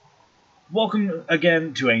Welcome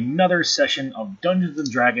again to another session of Dungeons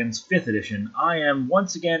 & Dragons 5th Edition. I am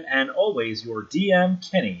once again and always your DM,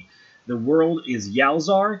 Kenny. The world is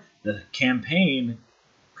Yalzar, the campaign,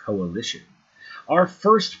 Coalition. Our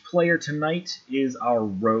first player tonight is our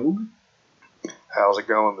Rogue. How's it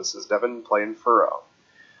going? This is Devin playing Furrow.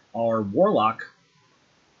 Our Warlock.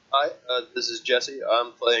 Hi, this is Jesse.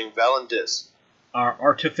 I'm playing Valentis. Our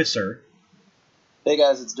Artificer. Hey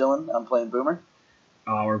guys, it's Dylan. I'm playing Boomer.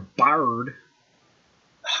 Our Bard.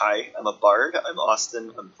 Hi, I'm a bard. I'm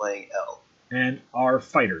Austin. I'm playing Elle. And our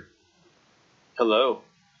Fighter. Hello,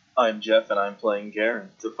 I'm Jeff, and I'm playing Garen,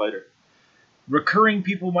 the fighter. Recurring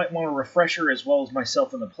people might want a refresher as well as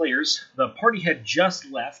myself and the players. The party had just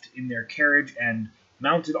left in their carriage and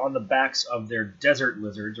mounted on the backs of their desert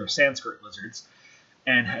lizards, or Sanskrit lizards,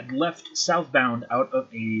 and had left southbound out of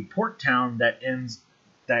a port town that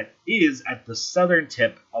is at the southern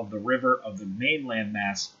tip of the river of the mainland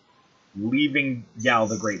mass, leaving Yal,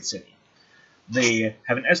 the Great City. They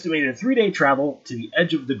have an estimated 3-day travel to the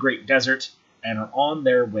edge of the Great Desert and are on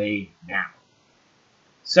their way now.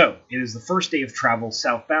 So, it is the first day of travel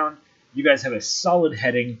southbound. You guys have a solid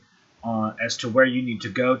heading as to where you need to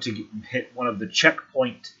go to hit one of the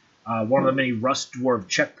one of the many rust dwarf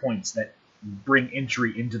checkpoints that bring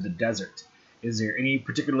entry into the desert. Is there any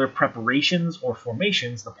particular preparations or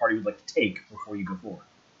formations the party would like to take before you go forward?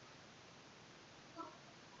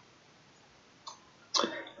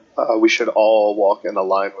 We should all walk in a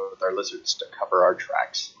line with our lizards to cover our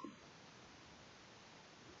tracks.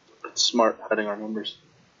 It's smart hiding our numbers.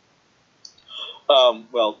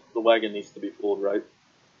 Well, the wagon needs to be pulled, right?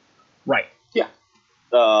 Right. Yeah.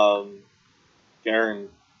 Garen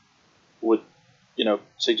would,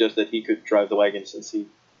 suggest that he could drive the wagon since he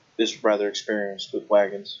is rather experienced with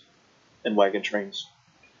wagons and wagon trains.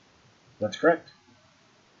 That's correct.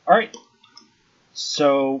 All right.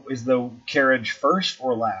 So, is the carriage first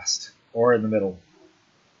or last? Or in the middle?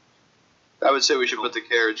 I would say we should put the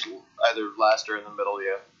carriage either last or in the middle,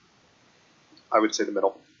 yeah. I would say the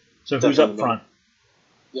middle. So who's up front?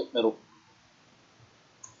 Yep, middle.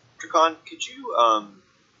 Drakon, could you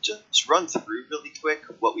just run through really quick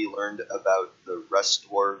what we learned about the rust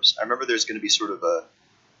dwarves? I remember there's going to be sort of a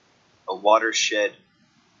watershed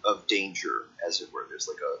of danger, as it were. There's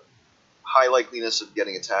like a high likeliness of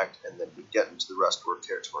getting attacked, and then we get into the rust dwarf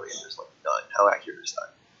territory, and there's like none. How accurate is that?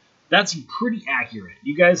 That's pretty accurate.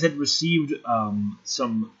 You guys had received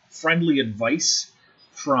some friendly advice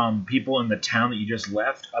from people in the town that you just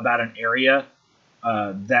left about an area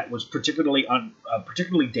that was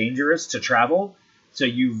particularly dangerous to travel. So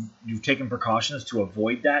you've taken precautions to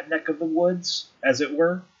avoid that neck of the woods, as it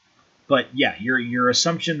were. But yeah, your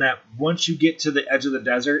assumption that once you get to the edge of the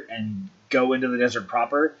desert and go into the desert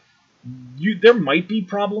proper, there might be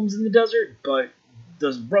problems in the desert, but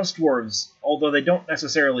the rust dwarves, although they don't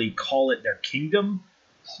necessarily call it their kingdom,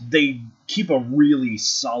 they keep a really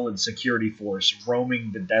solid security force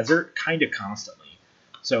roaming the desert kind of constantly.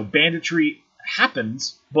 So banditry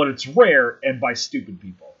happens, but it's rare and by stupid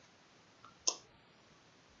people.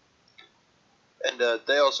 And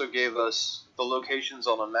they also gave us the locations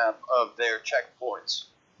on a map of their checkpoints.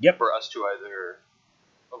 Yep. For us to either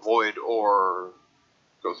avoid or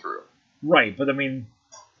go through. Right, but I mean,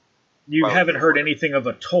 you haven't heard anything of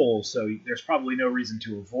a toll, so there's probably no reason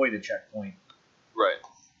to avoid a checkpoint. Right.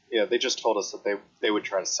 Yeah, they just told us that they would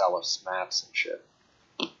try to sell us maps and shit.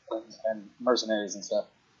 And mercenaries and stuff.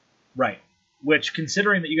 Right. Which,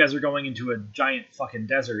 considering that you guys are going into a giant fucking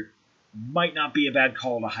desert, might not be a bad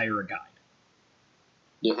call to hire a guide.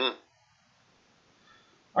 Mm-hmm.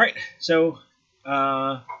 Alright, so,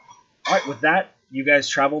 with that, you guys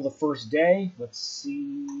travel the first day. Let's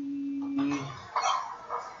see.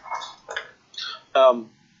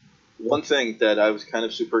 One thing that I was kind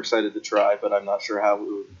of super excited to try, but I'm not sure how it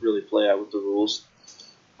would really play out with the rules.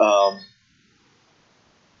 I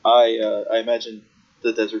imagine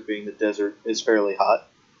the desert being the desert is fairly hot.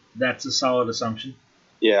 That's a solid assumption.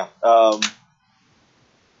 Yeah.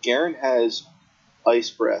 Garen has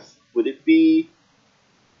ice breath. Would it be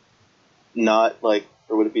not like,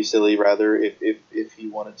 or would it be silly rather if he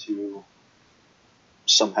wanted to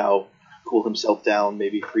somehow cool himself down,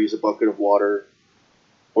 maybe freeze a bucket of water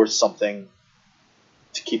or something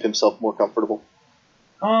to keep himself more comfortable?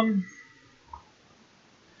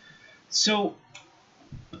 So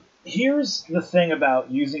here's the thing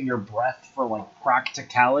about using your breath for like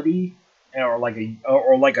practicality or like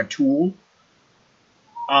a tool.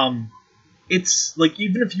 It's like,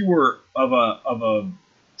 even if you were of a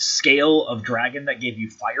scale of dragon that gave you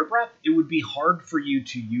fire breath, it would be hard for you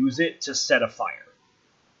to use it to set a fire.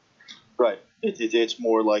 Right. It's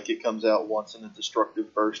more like it comes out once in a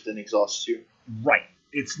destructive burst and exhausts you. Right.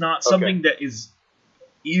 It's not something that is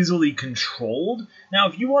easily controlled. Now,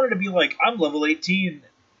 if you wanted to be like, I'm level 18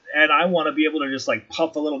 and I want to be able to just like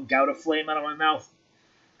puff a little gout of flame out of my mouth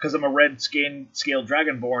because I'm a red scale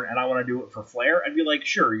dragonborn and I want to do it for flair, I'd be like,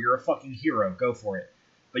 sure, you're a fucking hero, go for it.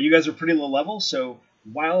 But you guys are pretty low level, so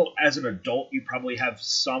while as an adult you probably have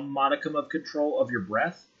some modicum of control of your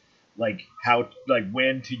breath, like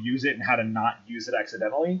when to use it and how to not use it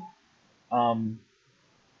accidentally.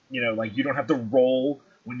 Like you don't have to roll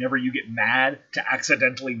whenever you get mad to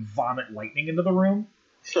accidentally vomit lightning into the room.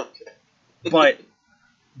 Okay.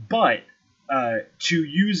 But to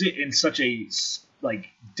use it in such a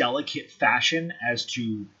delicate fashion as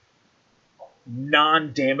to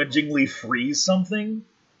non-damagingly freeze something,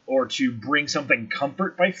 or to bring something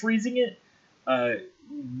comfort by freezing it,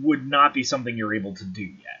 would not be something you're able to do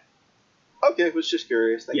yet. Okay, was just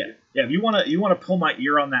curious. Thank you. Yeah. If you wanna pull my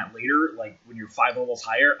ear on that later, like when you're 5 levels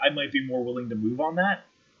higher, I might be more willing to move on that.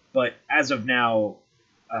 But as of now,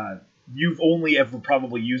 you've only ever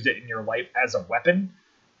probably used it in your life as a weapon,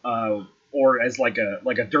 or as like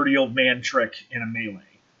a dirty old man trick in a melee.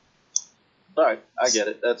 All right, I get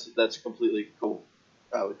it. That's completely cool.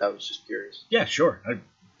 I was just curious. Yeah, sure.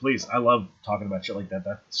 Please, I love talking about shit like that.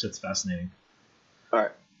 That shit's fascinating. All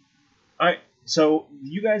right. So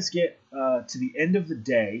you guys get to the end of the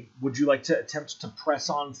day. Would you like to attempt to press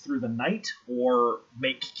on through the night or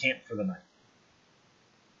make camp for the night?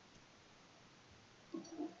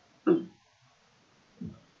 We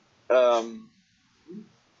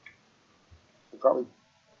probably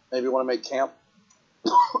maybe want to make camp.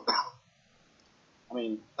 I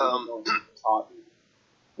mean, it's hot.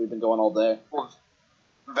 We've been going all day. Well,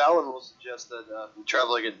 Valen will suggest that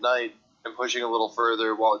traveling at night and pushing a little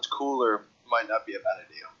further while it's cooler might not be a bad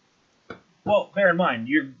idea. Well, bear in mind,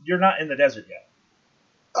 you're not in the desert yet.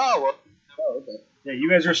 Oh, well. Oh, okay. Yeah, you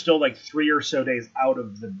guys are still like 3 or so days out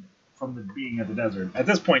from the being at the desert. At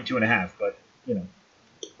this point, 2.5, but you know.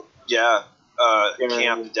 Yeah,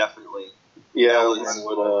 camp definitely. Yeah, Valen's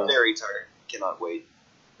would, very tired. Cannot wait.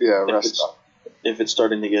 yeah. If it's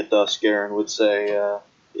starting to get dusk, Aaron would say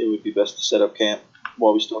it would be best to set up camp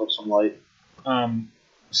while we still have some light.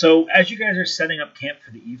 So as you guys are setting up camp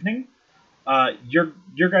for the evening, your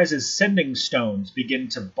guys' sending stones begin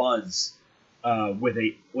to buzz with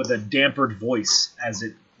a dampered voice as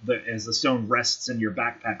the stone rests in your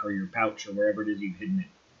backpack or your pouch or wherever it is you've hidden it.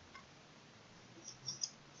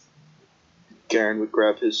 Garen would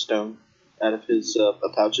grab his stone out of his a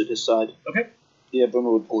pouch at his side. Okay. Yeah,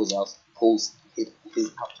 Boomer would pull his pouch.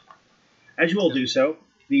 As you all do so,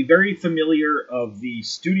 the very familiar of the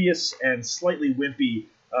studious and slightly wimpy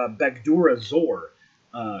Begdura Zor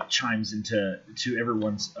chimes into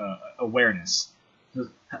everyone's awareness.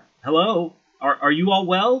 Hello? Are you all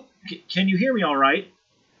well? Can you hear me all right?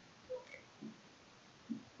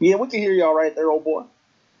 Yeah, we can hear you all right there, old boy.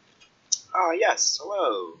 Ah, yes.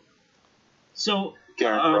 Hello. So,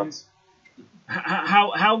 Garen grunts.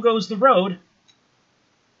 how goes the road?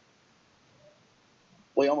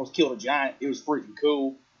 We almost killed a giant. It was freaking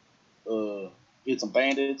cool. Hit some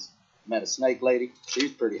bandits. Met a snake lady. She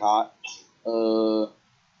was pretty hot. Other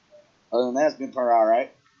than that, it's been pretty all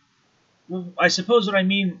right. Well, I suppose what I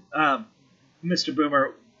mean, Mr.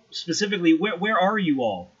 Boomer, specifically, where are you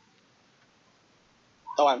all?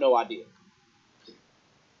 Oh, I have no idea.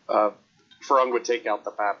 Ferung would take out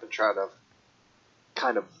the map and try to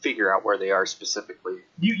kind of figure out where they are specifically.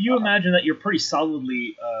 You imagine that you're pretty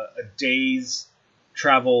solidly a day's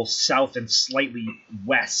travel south and slightly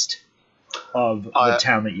west of the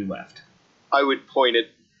town that you left. I would point it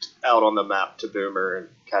out on the map to Boomer and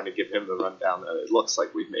kind of give him the rundown that it looks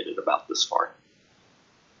like we've made it about this far.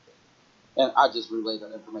 And I just relayed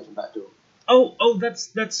that information back to him. Oh,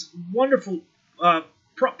 that's wonderful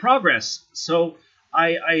progress. So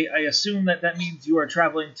I assume that means you are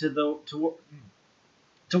traveling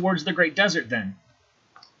towards the Great Desert then.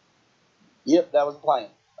 Yep, that was the plan.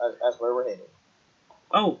 That's where we're headed.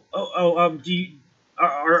 Are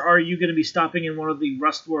you going to be stopping in one of the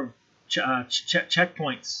Rustwar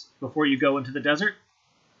checkpoints before you go into the desert?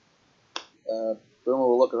 Boomer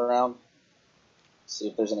will look around, see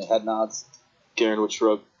if there's any head nods. Garen would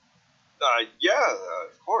shrug.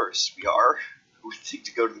 Of course we are. Who would think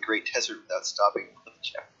to go to the Great Desert without stopping at the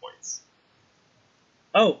checkpoints?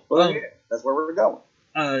 Well, yeah, that's where we're going.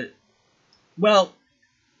 Well,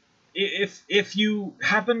 if you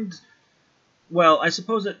happened, well, I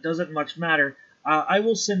suppose it doesn't much matter. I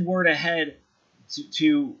will send word ahead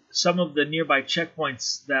to some of the nearby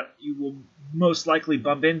checkpoints that you will most likely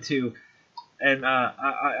bump into, and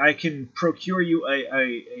I can procure you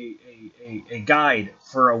a guide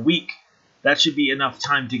for a week. That should be enough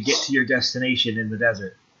time to get to your destination in the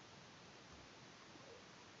desert.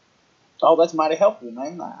 Oh, that's mighty helpful,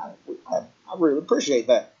 man. I really appreciate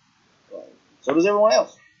that. So does everyone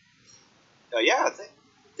else.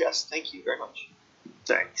 Yes, thank you very much.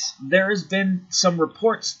 Thanks. There has been some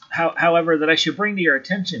reports, however, that I should bring to your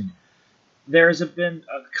attention. There has been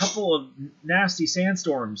a couple of nasty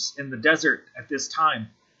sandstorms in the desert at this time.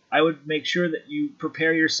 I would make sure that you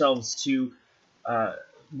prepare yourselves to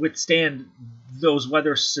withstand those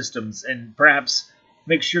weather systems, and perhaps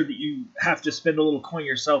make sure that you have to spend a little coin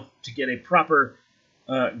yourself to get a proper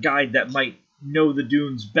guide that might know the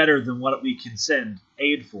dunes better than what we can send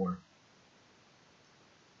aid for.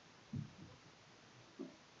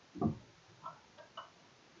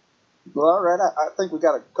 Well, all right. I think we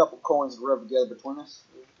got a couple coins to rub together between us.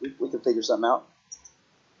 We can figure something out.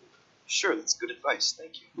 Sure, that's good advice.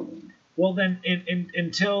 Thank you. Well, then,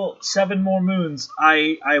 until 7 more moons,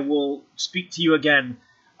 I will speak to you again.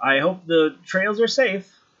 I hope the trails are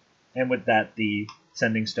safe. And with that, the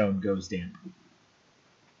sending stone goes damp.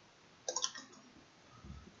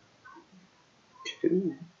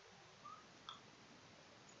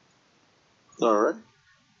 All right.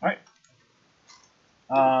 All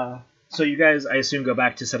right. So you guys, I assume, go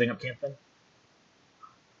back to setting up camp then?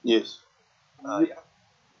 Yes. Yeah.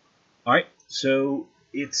 All right. So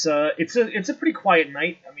it's a pretty quiet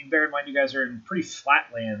night. I mean, bear in mind you guys are in pretty flat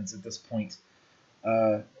lands at this point.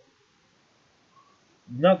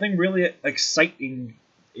 Nothing really exciting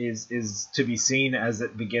is to be seen as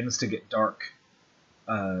it begins to get dark.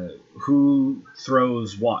 Who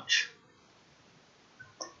throws watch?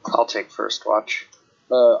 I'll take first watch.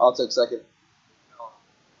 I'll take second.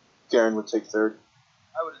 Garen would take third.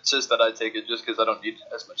 I would insist that I take it just because I don't need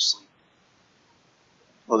as much sleep.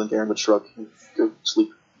 Well, then Garen would shrug and go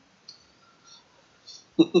sleep.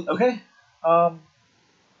 Okay.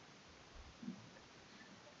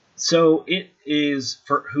 So it is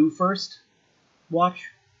for who first? Watch.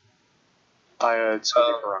 It's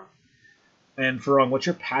going to be Farang. And Farang, what's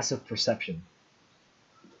your passive perception?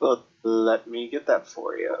 But let me get that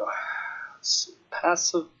for you. Let's see.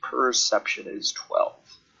 Passive perception is 12.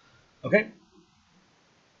 Okay.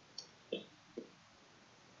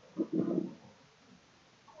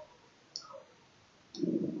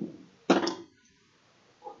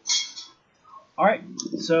 All right.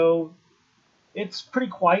 So it's pretty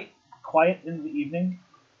quiet in the evening.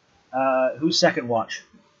 Who's second watch?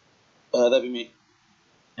 That'd be me.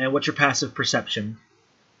 And what's your passive perception?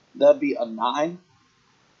 That'd be a 9.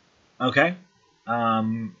 Okay.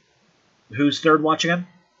 Who's third watch again?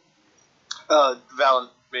 Valen,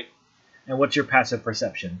 me. And what's your passive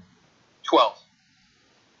perception? 12.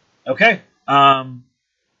 Okay.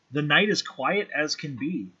 The night is quiet as can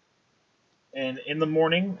be. And in the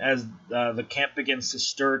morning, as the camp begins to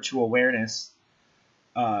stir to awareness,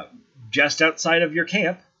 just outside of your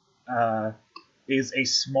camp is a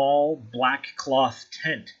small black cloth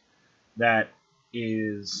tent that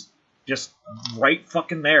is just right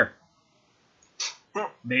fucking there.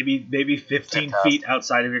 Maybe 15 feet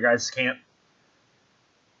outside of your guys' camp.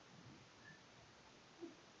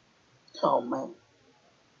 Oh, man.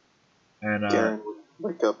 And Garen would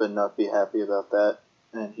wake up and not be happy about that,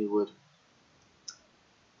 and he would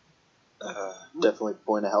definitely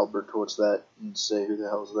point a halberd towards that and say, "Who the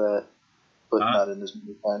hell's that?" But not in as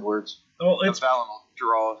many kind words. well, it's Valen will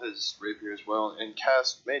draw his rapier as well and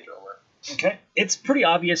cast Mage Armor. okay. It's pretty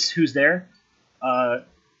obvious who's there.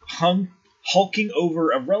 Hulking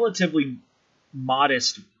over a relatively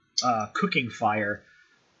modest cooking fire,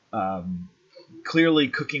 clearly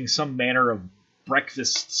cooking some manner of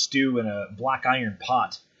breakfast stew in a black iron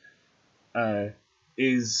pot,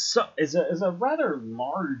 is a rather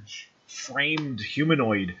large framed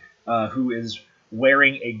humanoid who is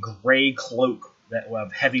wearing a gray cloak that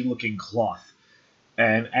of heavy looking cloth,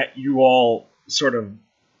 and at you all sort of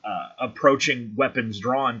approaching, weapons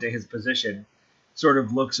drawn to his position, sort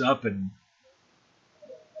of looks up and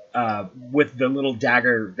with the little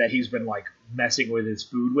dagger that he's been like messing with his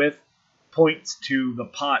food with, points to the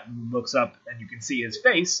pot and looks up, and you can see his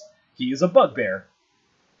face. He is a bugbear.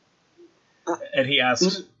 And he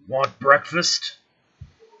asks, "Want breakfast?"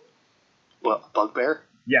 Well, a bugbear?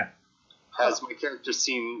 Yeah. Has my character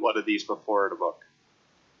seen one of these before in a book?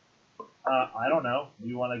 I don't know.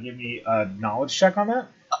 You want to give me a knowledge check on that?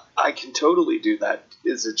 I can totally do that.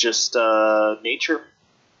 Is it just nature?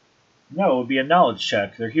 No, it would be a knowledge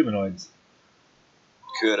check. They're humanoids.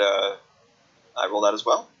 Could I roll that as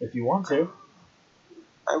well? If you want to.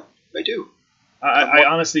 I do. I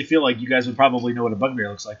honestly feel like you guys would probably know what a bugbear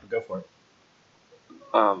looks like, but go for it.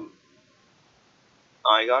 I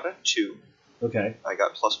got a 2. Okay. I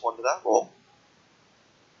got +1 to that roll.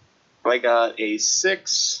 I got a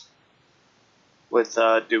 6. With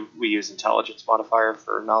do we use intelligence modifier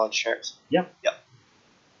for knowledge shares? Yep.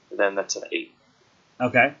 Then that's an 8.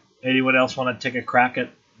 Okay. Anyone else want to take a crack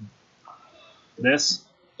at this?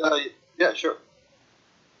 Yeah, sure.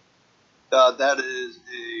 That is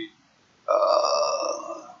a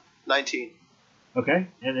 19. Okay.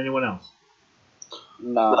 And anyone else?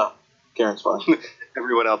 Nah. No, Karen's fine.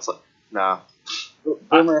 Everyone else, nah.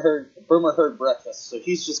 Boomer heard breakfast, so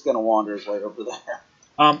he's just gonna wander his way over there.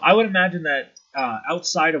 I would imagine that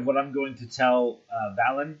outside of what I'm going to tell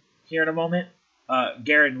Valen here in a moment,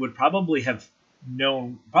 Garen would probably have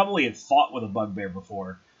fought with a bugbear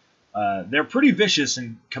before. They're pretty vicious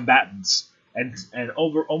and combatants, and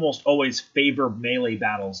almost always favor melee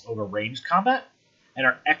battles over ranged combat, and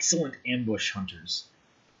are excellent ambush hunters.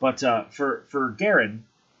 But for Garen,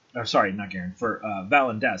 or sorry, not Garen, for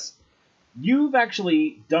Valen Des, you've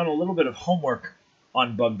actually done a little bit of homework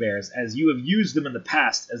on bugbears, as you have used them in the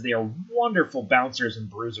past, as they are wonderful bouncers and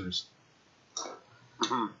bruisers.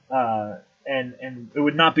 And it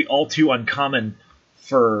would not be all too uncommon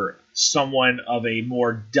for someone of a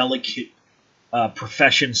more delicate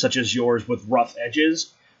profession such as yours with rough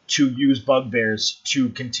edges to use bugbears to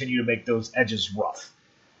continue to make those edges rough.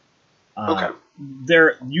 Okay.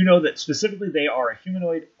 You know that specifically they are a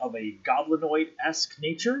humanoid of a goblinoid-esque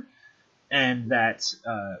nature, and that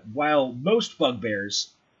while most bugbears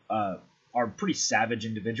are pretty savage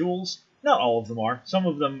individuals, not all of them are. Some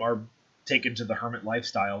of them are taken to the hermit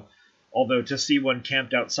lifestyle, although to see one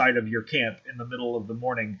camped outside of your camp in the middle of the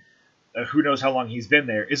morning, who knows how long he's been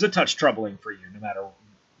there, is a touch troubling for you, no matter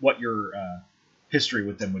what your history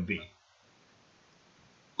with them would be.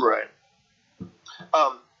 Right.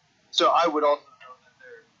 So I would also know that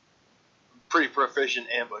they're pretty proficient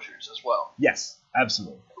ambushers as well. Yes,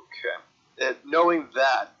 absolutely. Okay. Knowing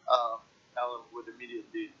that, Alan would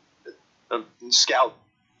immediately scout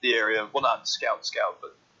the area. Well, not scout,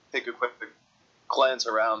 but take a quick glance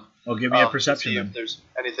around. Well, give me a To perception see then. if there's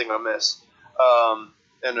anything amiss.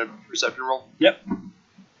 And a perception roll. Yep.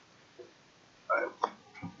 Alright.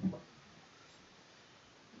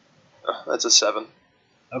 That's a 7.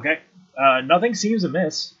 Okay. Nothing seems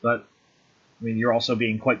amiss, but I mean, you're also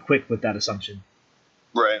being quite quick with that assumption.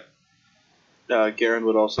 Right. Garen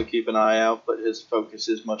would also keep an eye out, but his focus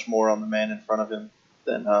is much more on the man in front of him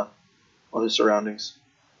than on his surroundings.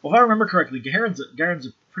 Well, if I remember correctly, Garen's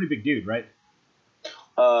a pretty big dude, right?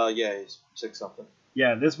 Yeah, he's 6 something.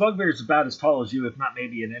 Yeah, this bugbear is about as tall as you, if not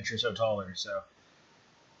maybe an inch or so taller, so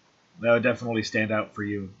that would definitely stand out for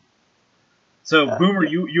you. So, Boomer,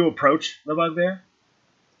 yeah. you approach the bugbear?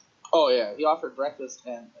 Oh yeah, he offered breakfast,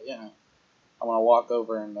 and I want to walk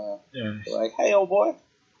over and be like, "Hey, old boy."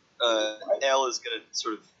 Al is going to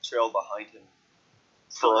sort of trail behind him.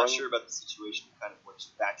 Still not sure about the situation, kind of more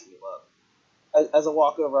just backing him up. As I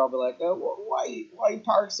walk over, I'll be like, "Why you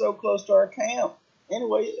parked so close to our camp?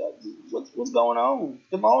 Anyway, what's going on?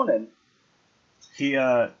 Good morning." He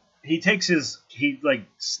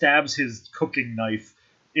stabs his cooking knife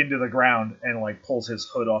into the ground and pulls his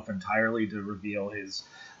hood off entirely to reveal his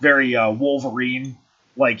very Wolverine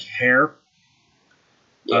hair.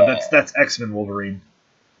 Yeah. That's X-Men Wolverine.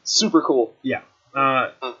 Super cool. Yeah.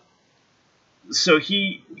 So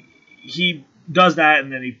he does that, and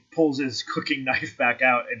then he pulls his cooking knife back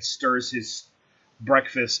out and stirs his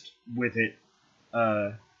breakfast with it.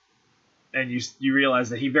 And you realize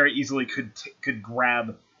that he very easily could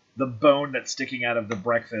grab the bone that's sticking out of the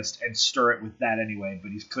breakfast and stir it with that anyway,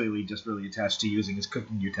 but he's clearly just really attached to using his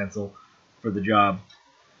cooking utensil for the job.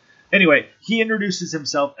 Anyway, he introduces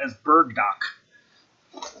himself as Bergdoc,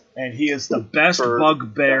 and he is the best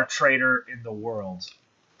bugbear trader in the world.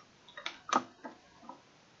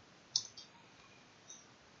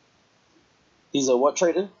 He's a what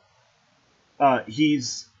trader?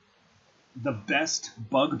 He's the best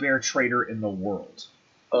bugbear trader in the world.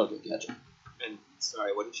 Okay, gotcha. And,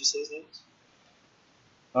 sorry, what did you say his name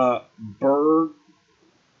was?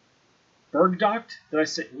 Bergdoc? Did I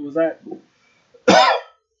say, was that?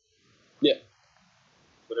 Yeah.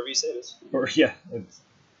 Whatever you say it is. Or, yeah.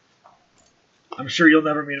 I'm sure you'll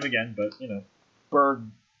never meet him again, but,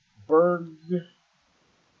 Bergdoc.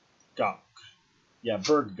 Yeah,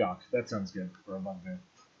 Bergdoc. That sounds good for a bugbear.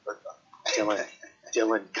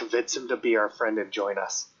 Dylan, convince him to be our friend and join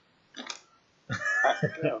us.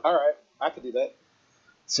 All right, I could do that.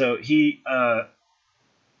 So he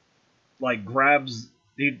grabs.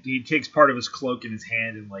 He takes part of his cloak in his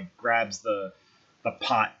hand and grabs the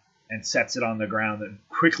pot and sets it on the ground and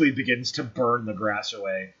quickly begins to burn the grass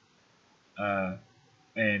away.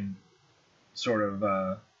 and sort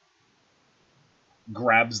of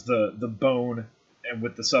grabs the bone and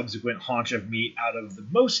with the subsequent haunch of meat out of the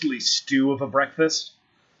mostly stew of a breakfast,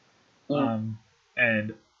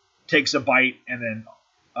 and takes a bite and then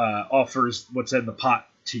offers what's in the pot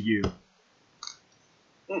to you.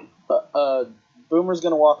 Boomer's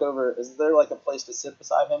gonna walk over. Is there like a place to sit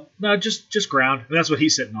beside him? No, just ground. And that's what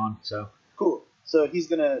he's sitting on. So cool. So he's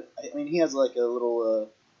gonna. I mean, he has like a little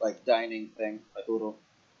like dining thing, like a little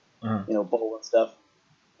bowl and stuff.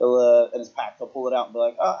 He'll in his pack. He'll pull it out and be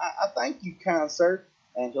like, I thank you, kind sir,"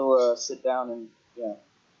 and he'll sit down and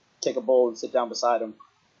take a bowl and sit down beside him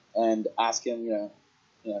and ask him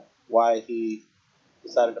why he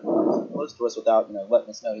decided to move close to us without letting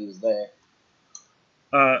us know he was there.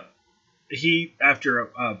 He, after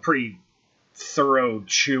a pretty thorough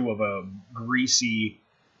chew of a greasy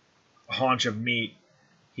haunch of meat,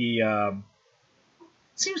 he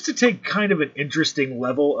seems to take kind of an interesting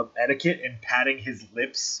level of etiquette in patting his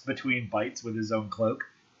lips between bites with his own cloak.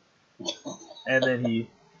 And then he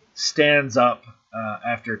stands up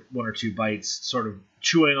after one or two bites, sort of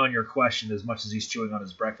chewing on your question as much as he's chewing on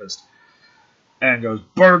his breakfast, and goes,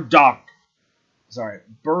 Bergok,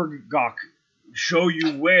 show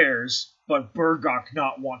you wares, but Bergok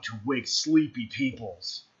not want to wake sleepy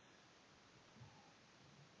peoples.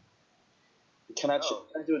 Can I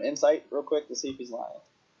do an insight real quick to see if he's lying?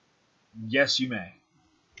 Yes, you may.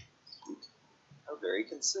 Sweet. How very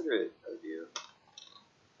considerate of you.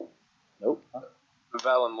 Nope.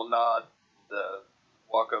 Valen will nod,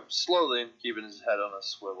 walk up slowly, keeping his head on a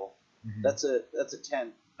swivel. Mm-hmm. That's a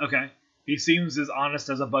 10. Okay. He seems as honest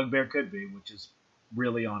as a bugbear could be, which is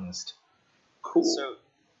really honest. Cool. So,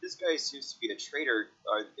 this guy seems to be a trader.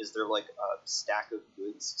 Is there like a stack of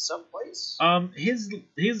goods someplace?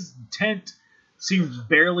 His tent seems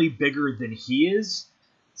barely bigger than he is.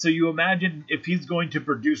 So you imagine if he's going to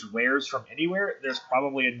produce wares from anywhere, there's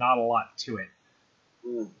probably not a lot to it.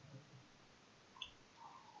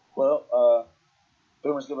 Well,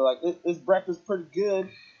 Boomer's gonna be like, this breakfast's pretty good.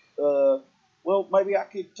 Well, maybe I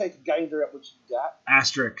could take a gander at what you got.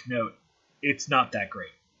 Asterisk note, it's not that great.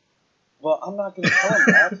 Well, I'm not gonna tell him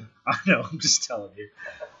that. I know, I'm just telling you.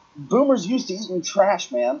 Boomer's used to eating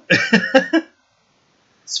trash, man.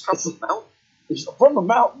 It's from the mountain. It's from the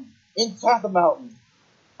mountain, inside the mountain.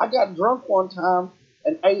 I got drunk one time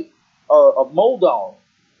and ate a mole dog.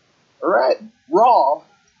 All right, raw.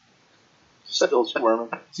 Still squirming.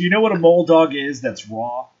 So you know what a mole dog is that's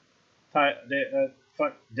raw? Fuck,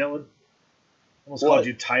 Dylan. I almost called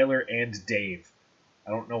you Tyler and Dave.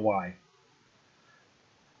 I don't know why.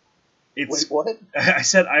 Wait, what? I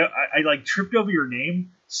said I like tripped over your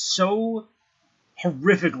name so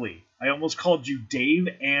horrifically. I almost called you Dave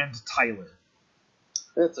and Tyler.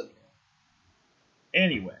 That's okay.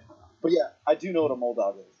 Anyway. But yeah, I do know what a mole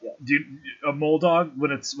dog is. Yeah. Dude, a mole dog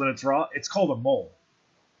when it's raw, it's called a mole.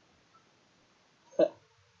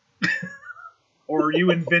 Or are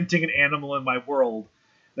you inventing an animal in my world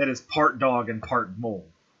that is part dog and part mole?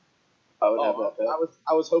 I would have that.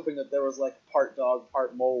 I was hoping that there was like part dog,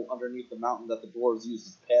 part mole underneath the mountain that the dwarves use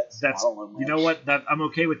as pets. That's you know what? That I'm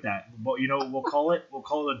okay with that. But you know what we'll call it? We'll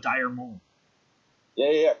call it a dire mole.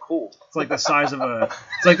 Yeah, cool. It's like the size of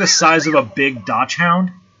a big Dutch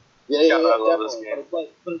hound. Yeah, I love definitely. this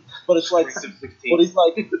game. But it's like, he's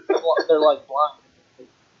like, they're like blind.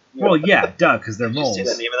 You know? Well, yeah, duh, because they're moles. Say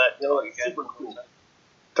the name of that dog again. Super cool.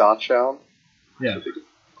 Dachshund? Yeah.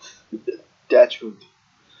 Dachshund.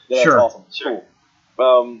 Yeah, that's Sure. awesome. Sure.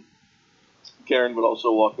 Cool. Karen would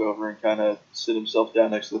also walk over and kind of sit himself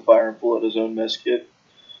down next to the fire and pull out his own mess kit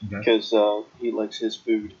Okay. because he likes his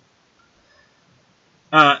food.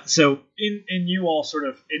 So in you all sort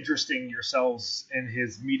of interesting yourselves in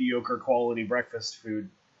his mediocre quality breakfast food,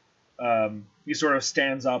 he sort of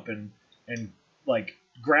stands up and like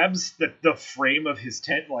grabs the frame of his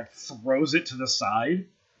tent and like throws it to the side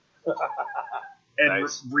and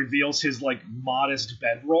Nice. reveals his like modest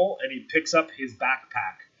bedroll, and he picks up his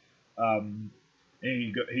backpack, and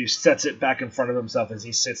he sets it back in front of himself as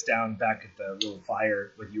he sits down back at the little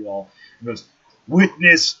fire with you all and goes,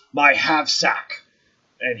 "Witness my half sack."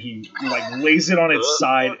 And he like lays it on its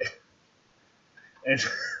side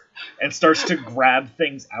and starts to grab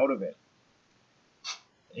things out of it.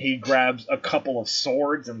 He grabs a couple of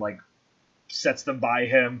swords and like sets them by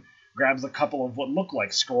him. Grabs a couple of what look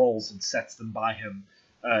like scrolls and sets them by him.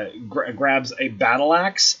 Grabs a battle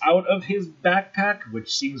axe out of his backpack,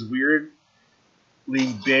 which seems weirdly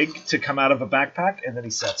big to come out of a backpack, and then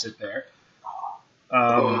he sets it there.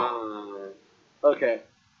 Okay.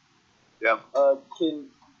 Yeah.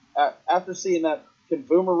 After seeing that, can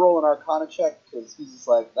Boomer roll an Arcana check? Because he's just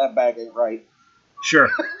like, that bag ain't right. Sure.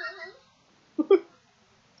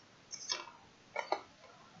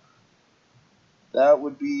 That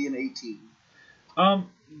would be an 18.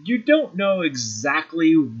 You don't know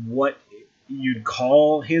exactly what you'd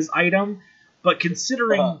call his item, but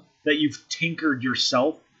considering that you've tinkered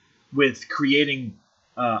yourself with creating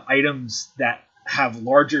items that have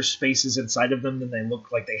larger spaces inside of them than they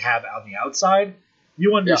look like they have on the outside,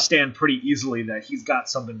 you understand pretty easily that he's got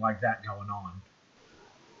something like that going on.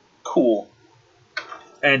 Cool.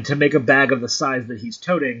 And to make a bag of the size that he's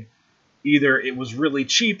toting, either it was really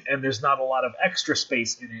cheap and there's not a lot of extra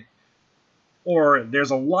space in it, or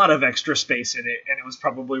there's a lot of extra space in it and it was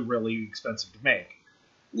probably really expensive to make.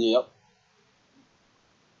 Yep.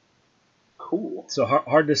 Cool. So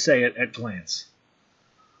hard to say at glance.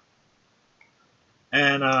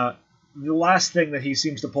 And the last thing that he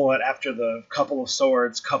seems to pull out after the couple of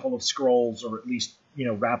swords, couple of scrolls, or at least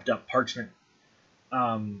wrapped up parchment,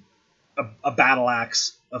 a battle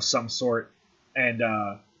axe of some sort, and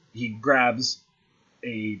he grabs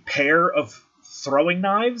a pair of throwing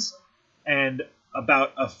knives and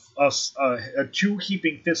about a 2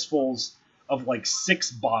 heaping fistfuls of like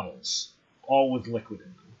 6 bottles, all with liquid in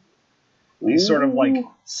them. He sort of like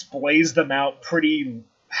splays them out pretty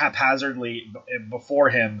haphazardly before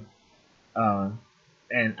him,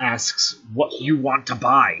 and asks what you want to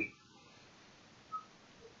buy.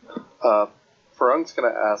 Farung's gonna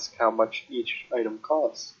ask how much each item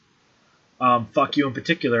costs. Fuck you in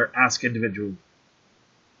particular, ask individually.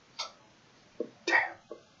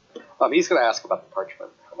 Damn. He's gonna ask about the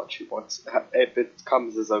parchment, how much he wants, if it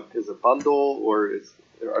comes as a bundle, or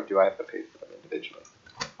do I have to pay for them individually?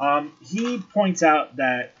 He points out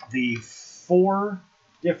that the 4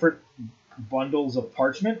 different bundles of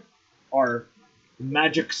parchment are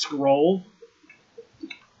magic scroll,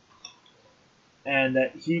 and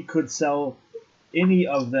that he could sell any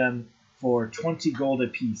of them for 20 gold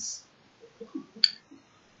apiece.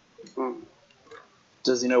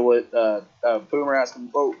 Does he know what Boomer asked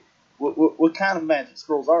him? Oh, what kind of magic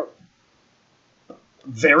scrolls are they?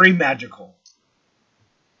 Very magical.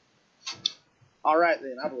 All right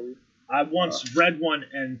then, I believe. I once read one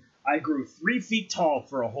and I grew 3 feet tall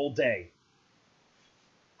for a whole day.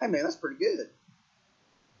 Hey man, that's pretty good.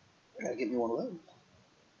 I gotta get me one of those.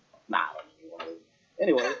 Nah, I don't need one of those.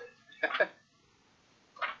 Anyway,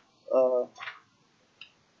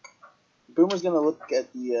 Boomer's gonna look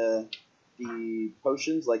at the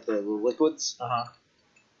potions, like the liquids.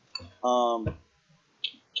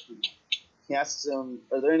 He asks him,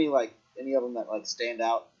 "Are there any of them that like stand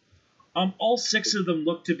out?" All 6 of them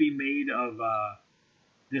look to be made of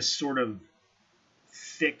this sort of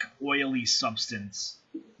thick, oily substance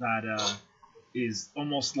that is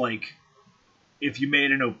almost like if you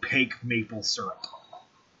made an opaque maple syrup.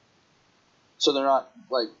 So they're not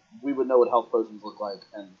like we would know what health potions look like,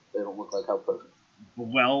 and they don't look like health potions.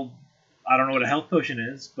 Well, I don't know what a health potion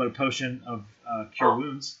is, but a potion of cure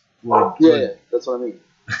wounds would. Yeah, that's what I mean.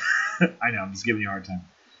 I know, I'm just giving you a hard time.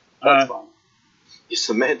 That's fine. You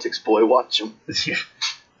semantics, boy. Watch him. Yeah.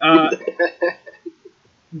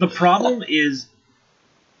 The problem is,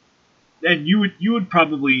 and you would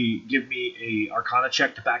probably give me a Arcana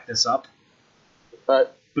check to back this up. Alright.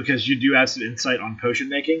 Because you do have some insight on potion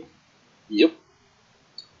making. Yep.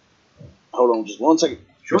 Hold on just 1 second.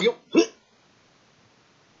 Sure.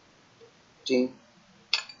 15.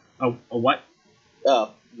 A what?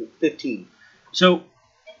 15. So,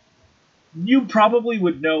 you probably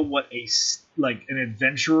would know what an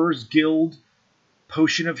adventurer's guild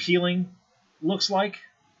potion of healing looks like.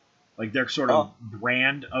 Like their sort of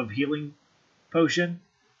brand of healing potion.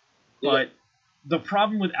 Yeah. But the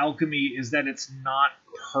problem with alchemy is that it's not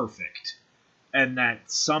perfect. And that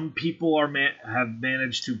some people have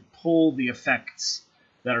managed to pull the effects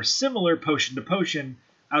that are similar potion to potion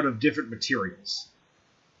out of different materials.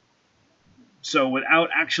 So without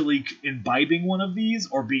actually imbibing one of these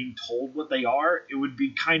or being told what they are, it would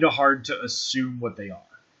be kind of hard to assume what they are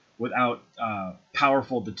without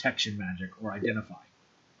powerful detection magic or identifying.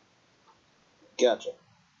 Gotcha.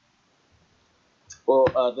 Well,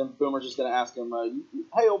 then Boomer's just going to ask him,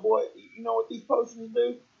 hey, old boy, you know what these potions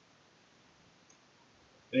do?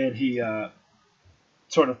 And he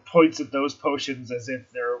sort of points at those potions as if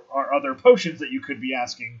there are other potions that you could be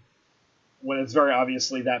asking, when it's very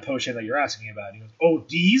obviously that potion that you're asking about. He goes, oh,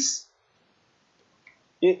 these?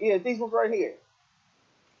 Yeah, these ones right here.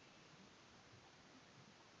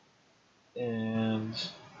 And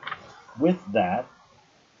with that,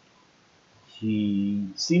 he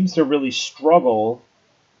seems to really struggle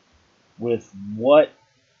with what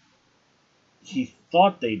he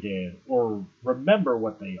thought they did or remember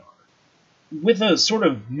what they are. with a sort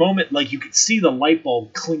of moment, like you could see the light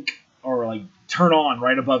bulb clink or like turn on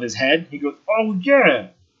right above his head. He goes, "Oh yeah,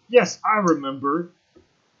 yes, I remember.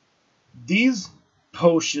 These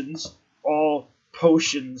potions, all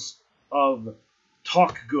potions of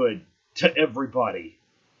talk good to everybody."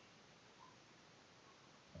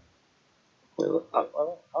 All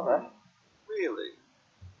right. Really?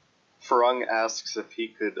 Farung asks if he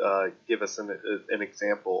could give us an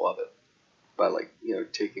example of it by, like,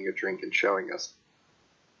 taking a drink and showing us.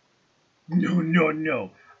 No, no,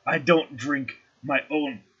 no. I don't drink my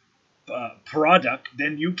own product.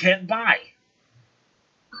 Then you can't buy.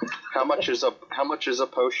 How much is a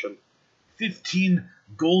potion? 15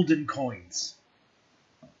 golden coins.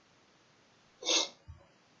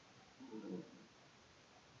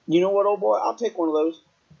 You know what, old boy? I'll take one of those.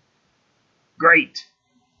 Great.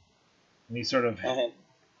 And he sort of And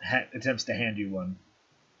attempts to hand you one.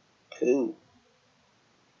 cool.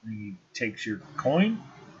 And he takes your coin.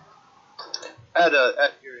 At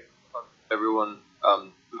hearing from everyone,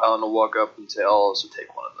 Alan will walk up and say, "I'll also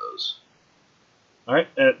take one of those." All right.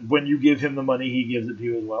 When you give him the money, he gives it to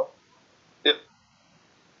you as well. Yep.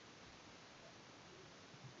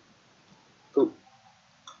 Cool.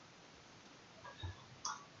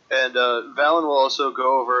 And Valen will also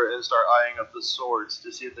go over and start eyeing up the swords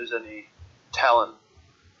to see if there's any talent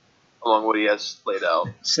among what he has laid out.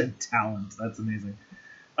 Said talent. That's amazing.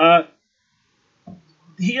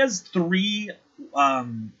 He has 3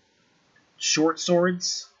 short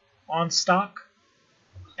swords on stock.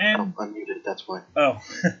 And Unmuted, that's why. oh,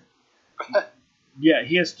 yeah,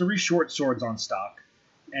 he has 3 short swords on stock,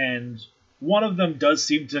 and one of them does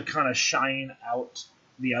seem to kind of shine out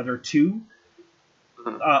the other 2.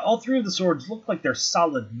 All 3 of the swords look like they're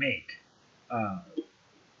solid make,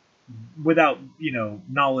 without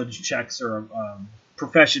knowledge checks or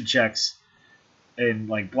profession checks in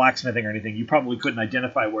like blacksmithing or anything. You probably couldn't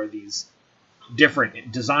identify where these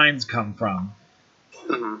different designs come from,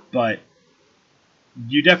 but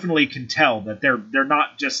you definitely can tell that they're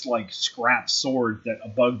not just like scrap swords that a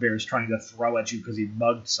bugbear is trying to throw at you because he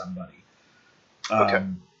mugged somebody. Okay.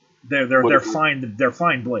 They're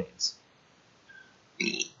fine blades.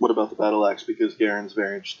 What about the battle axe? Because Garen's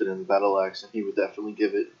very interested in the battle axe, and he would definitely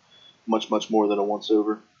give it much, much more than a once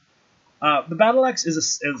over. The battle axe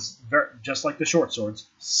is very, just like the short swords,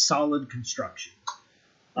 solid construction.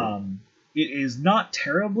 It is not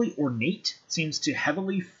terribly ornate. It seems to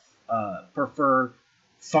heavily prefer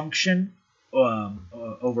function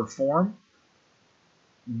over form,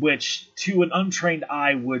 which to an untrained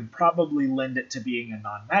eye would probably lend it to being a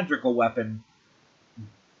non-magical weapon,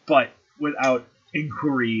 but without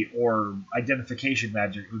inquiry or identification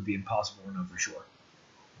magic, it would be impossible to know for sure.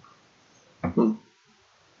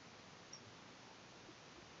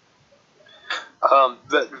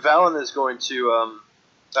 Valen is going to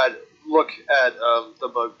look at the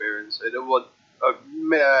bugbear and say, "What?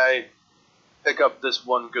 May I pick up this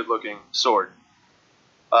one good-looking sword,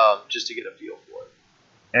 just to get a feel for it?"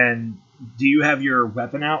 And do you have your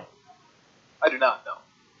weapon out? I do not know.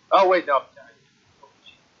 Oh wait, no.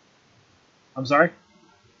 I'm sorry?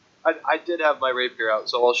 I did have my rapier out,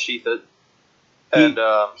 so I'll sheath it. And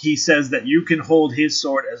he says that you can hold his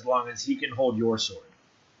sword as long as he can hold your sword.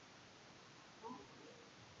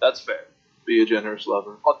 that's fair. Be a generous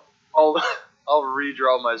lover. I'll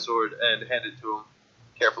redraw my sword and hand it to him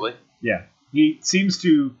carefully. Yeah. He seems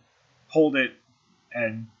to hold it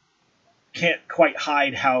and can't quite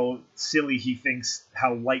hide how silly he thinks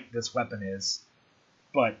how light this weapon is,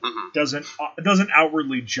 but doesn't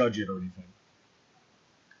outwardly judge it or anything.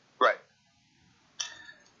 Right.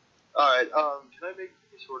 All right. Can I make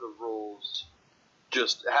any sort of rolls?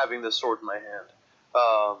 Just having the sword in my hand.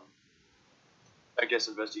 I guess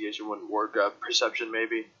investigation wouldn't work. Perception,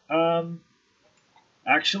 maybe.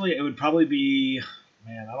 Actually, it would probably be.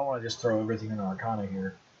 Man, I don't want to just throw everything in Arcana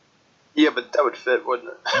here. Yeah, but that would fit, wouldn't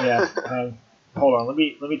it? Yeah. Hold on. Let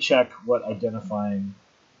me check what identifying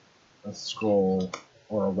a scroll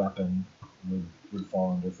or a weapon would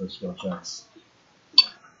fall under for skill checks.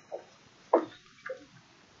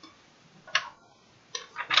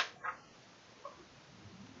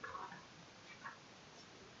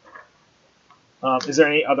 Is there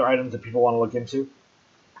any other items that people want to look into?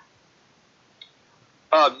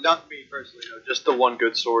 Not me personally, no. Just the one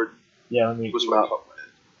good sword. Yeah, let me. Was what caught my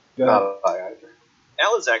head. Go ahead. Not I either.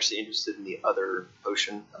 Alan's actually interested in the other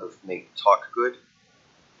potion of make talk good.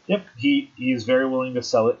 Yep, he is very willing to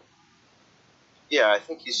sell it. Yeah, I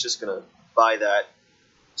think he's just gonna buy that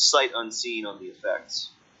sight unseen on the effects.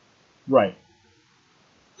 Right.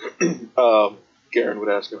 Garen would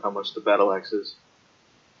ask him how much the battle axe is.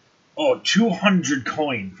 Oh, 200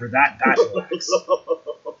 coin for that battle axe.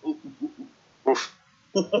 Oof.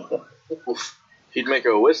 Oof. He'd make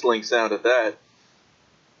a whistling sound at that.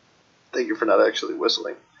 Thank you for not actually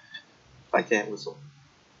whistling. I can't whistle.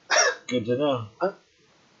 Good to know.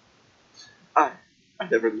 I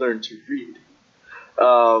never learned to read.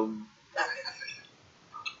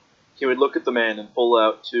 He would look at the man and pull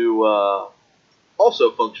out two, also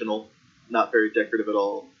functional, not very decorative at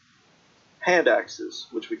all, hand axes,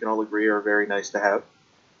 which we can all agree are very nice to have,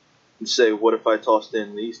 and say, what if I tossed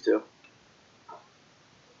in these two?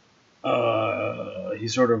 He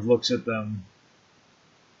sort of looks at them.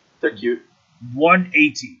 They're cute.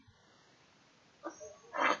 180.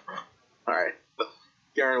 Alright.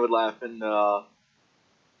 Garen would laugh and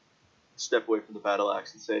step away from the battle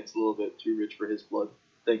axe and say it's a little bit too rich for his blood.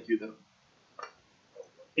 Thank you, though.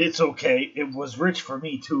 It's okay. It was rich for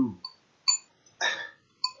me, too.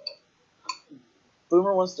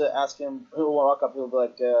 Boomer wants to ask him, he'll walk up, he'll be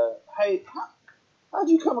like, hey, how'd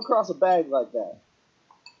you come across a bag like that?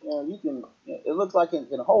 It looks like it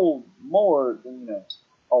can hold more than,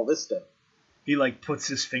 all this stuff. He, puts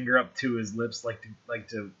his finger up to his lips like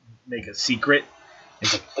to make a secret.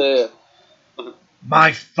 He's like,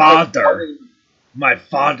 my father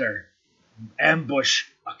ambushed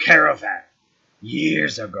a caravan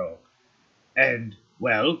years ago. And,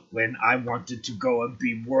 well, when I wanted to go and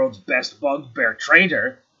be world's best bugbear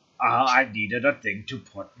trader, I needed a thing to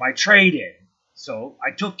put my trade in. So I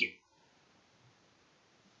took it.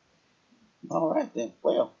 All right, then.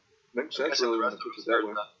 Well, Makes sense. Really want to put it that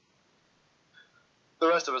way. The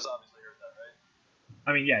rest of us obviously heard that, right?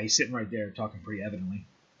 I mean, yeah, he's sitting right there talking pretty evidently.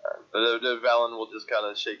 Valen will just kind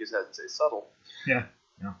of shake his head and say, subtle. Yeah.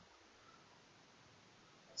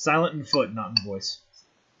 Silent in foot, not in voice.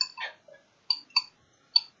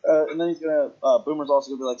 And then he's gonna. Boomer's also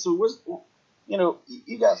gonna be like, so where's,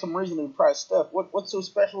 you got some reasonably priced stuff. What's so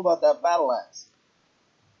special about that battle axe?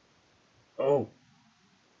 Oh,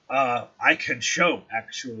 I can show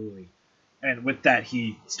actually. And with that,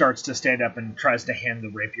 he starts to stand up and tries to hand the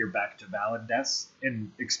rapier back to Valendes,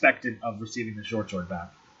 in expectant of receiving the short sword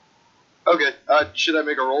back. Okay, should I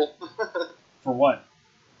make a roll? For what?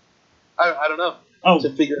 I don't know. Oh,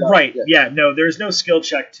 To figure it out, right. yeah. Yeah, no, there's no skill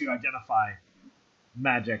check to identify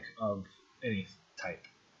magic of any type.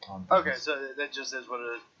 Okay, so that just is what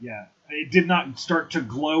it is. Yeah, it did not start to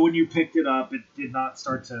glow when you picked it up. It did not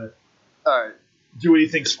start to Alright, do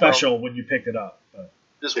anything special when you picked it up. But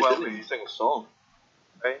just They well didn't me, even sing a song.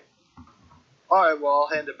 right? Alright, well, I'll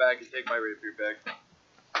hand it back and take my rapier back.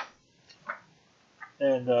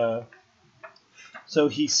 And so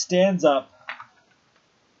he stands up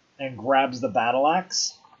and grabs the battle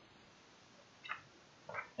axe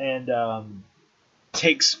and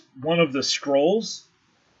takes one of the scrolls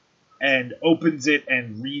and opens it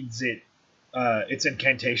and reads it, its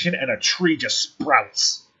incantation, and a tree just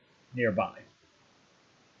sprouts nearby.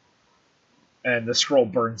 And the scroll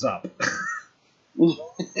burns up because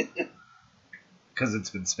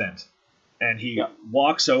it's been spent. And he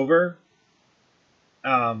walks over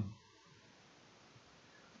and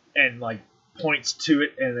points to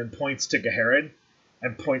it, and then points to Gaharin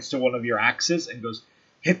and points to one of your axes and goes,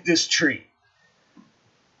 hit this tree.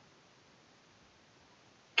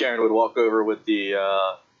 Garen would walk over with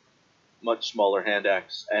the much smaller hand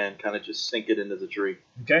axe and kind of just sink it into the tree.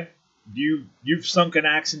 Okay? You've sunk an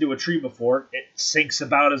axe into a tree before. It sinks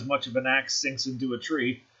about as much of an axe sinks into a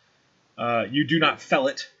tree. You do not fell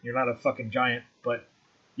it. You're not a fucking giant, but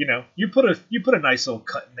you put a nice little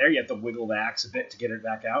cut in there. You have to wiggle the axe a bit to get it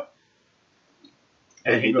back out.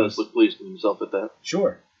 And he does look pleased with himself at that.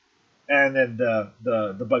 Sure. And then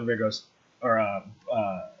the bugbear goes, or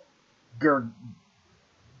Burgok.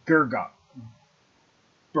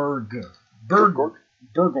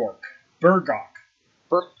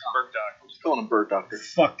 I'm just calling him Bird Doctor.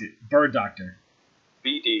 Fucked it. Bird Doctor.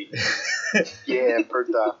 BD. Yeah, Bird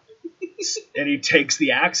Doctor. And he takes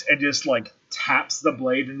the axe and just taps the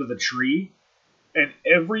blade into the tree, and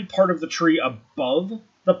every part of the tree above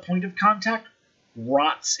the point of contact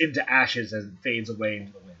rots into ashes as it fades away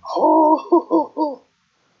into the wind. Oh!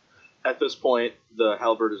 At this point, the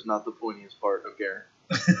halberd is not the pointiest part of Garen.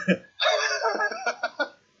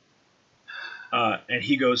 And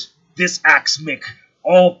he goes, this axe make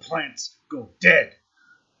all plants go dead.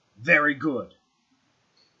 Very good.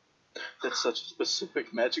 That's such a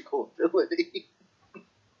specific magical ability.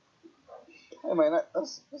 Hey man,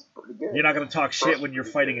 that's pretty good. You're not going to talk shit when you're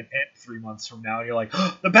fighting an ant 3 months from now, and you're like,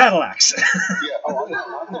 oh, the battle axe.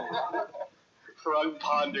 Frog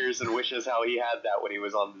ponders and wishes how he had that when he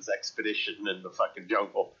was on this expedition in the fucking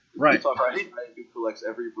jungle. Right. We talk about a guy who collects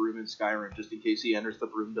every broom in Skyrim just in case he enters the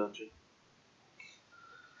broom dungeon.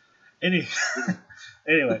 Anyway,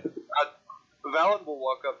 Valen will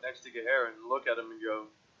walk up next to Gaher and look at him and go,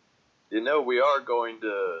 "You know, we are going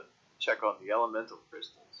to check on the elemental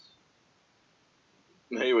crystals."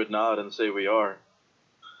 He would nod and say, "We are."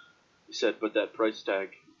 He said, "But that price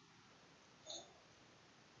tag."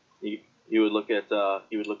 He would look at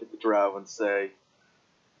the drow and say,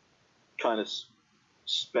 "Kind of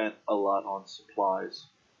spent a lot on supplies."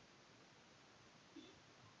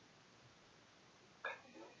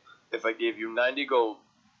 If I gave you 90 gold,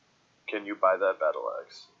 can you buy that battle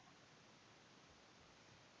axe?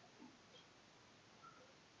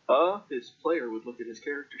 His player would look at his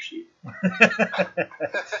character sheet.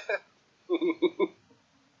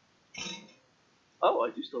 Oh, I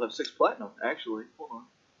do still have 6 platinum, actually. Hold on.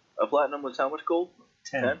 A platinum was how much gold?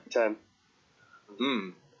 10. 10.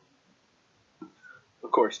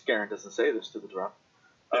 Of course, Garen doesn't say this to the drow.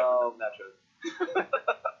 Naturally.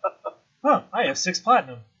 Huh, I have 6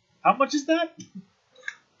 platinum. How much is that?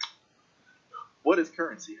 What is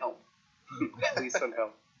currency? Help. Please send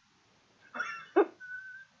help.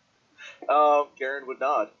 Garen would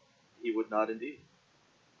nod. He would nod indeed.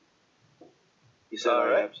 He said, All I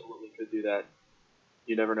right. absolutely could do that.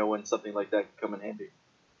 You never know when something like that could come in handy.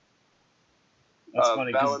 That's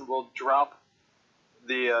funny. 'Cause Valen will drop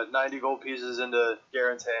the 90 gold pieces into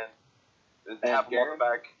Garen's hand and tap him on the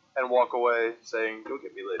back and walk away, saying, "Go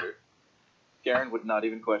get me later." Garen would not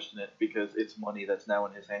even question it because it's money that's now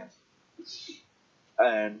in his hands.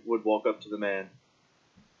 And would walk up to the man,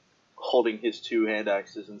 holding his 2 hand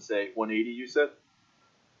axes and say, 180 you said?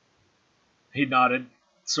 he nodded,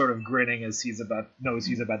 sort of grinning as knows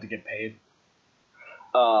he's about to get paid.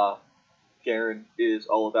 Garen is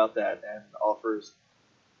all about that and offers,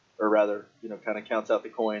 or rather, kind of counts out the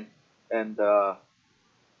coin and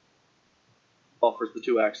offers the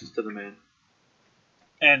 2 axes to the man.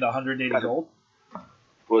 And 180 gold.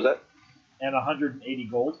 What was that? And 180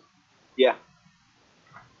 gold. Yeah.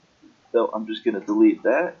 So I'm just going to delete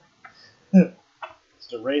that.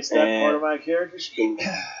 Just erase that part of my character sheet.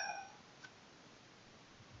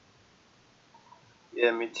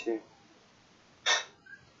 Yeah, me too.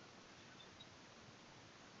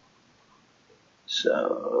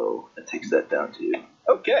 So that takes that down to you.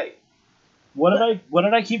 Okay. What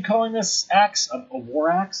did I keep calling this axe? A war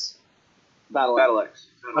axe? Battle axe.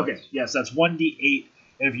 Okay, yes, that's 1d8,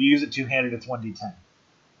 and if you use it two-handed, it's 1d10.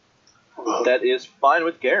 That is fine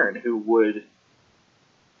with Garen, who would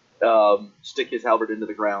stick his halberd into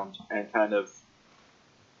the ground and kind of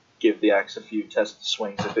give the axe a few test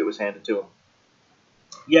swings if it was handed to him.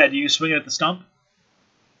 Yeah, do you swing it at the stump?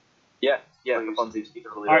 Yeah, for funsies. He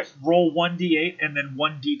totally All right, does. roll 1d8 and then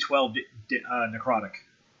 1d12 necrotic.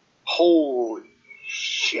 Holy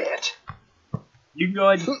shit. You can go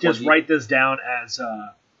ahead and just write this down as,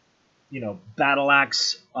 battle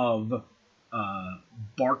axe of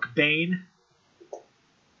Barkbane.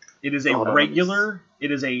 It is a regular.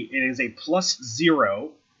 It is a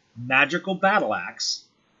 +0 magical battle axe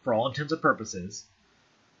for all intents and purposes.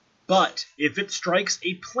 But if it strikes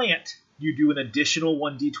a plant, you do an additional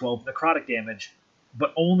 1d12 necrotic damage,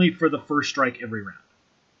 but only for the first strike every round.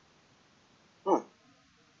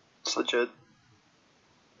 It's legit.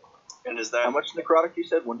 And is that How much necrotic you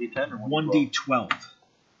said? 1d10 or 1d12.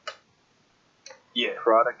 Yeah.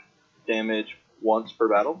 Necrotic damage once per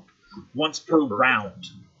battle? Once per round.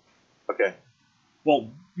 Okay.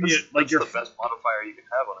 Well, That's the best modifier you can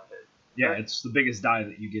have on a hit. yeah, it's the biggest die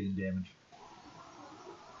that you get in damage.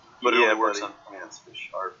 But it Yeah, only works buddy. on plants,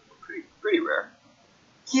 which are pretty rare.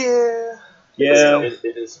 Yeah. Yeah.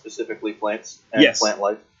 It is specifically plants and Yes. plant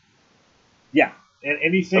life. Yeah, and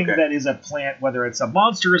anything Okay. that is a plant, whether it's a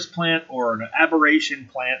monstrous plant or an aberration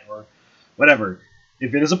plant or whatever,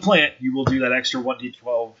 if it is a plant, you will do that extra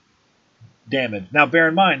 1d12 damage. Now, bear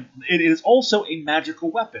in mind, it is also a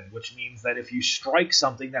magical weapon, which means that if you strike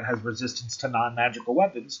something that has resistance to non-magical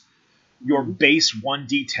weapons, your base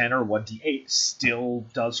 1d10 or 1d8 still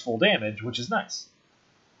does full damage, which is nice.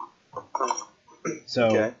 So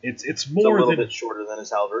Okay. it's It's a more little than bit shorter than his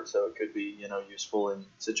halberd, so it could be useful in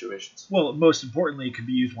situations. well. Most importantly, it can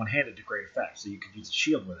be used one-handed to great effect, so you could use a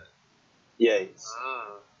shield with it. Yay.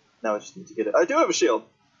 Now I just need to get it. I do have a shield.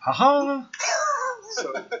 Haha!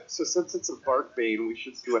 So since it's a Barkbane, we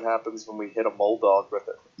should see what happens when we hit a mole dog with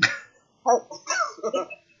it.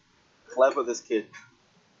 Laugh with this kid.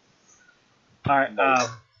 All right,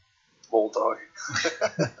 Mole dog.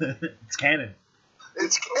 it's canon.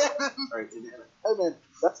 It's canon. Alright, Hey man,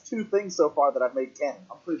 that's 2 things so far that I've made canon.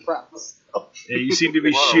 I'm pretty proud of myself. Yeah, you seem to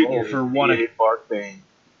be Whoa, shooting for one. D8 Barkbane.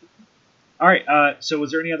 All right. So,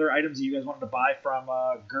 was there any other items that you guys wanted to buy from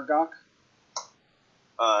Gurgok?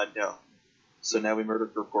 No. So now we murder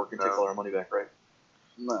Gork and take No. all our money back, right?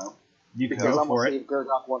 No. You can Because go I'm for going to see it. if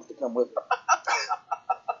Gurgok wants to come with us.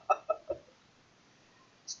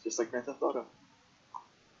 It's just like Grand Theft Auto.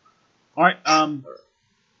 All right.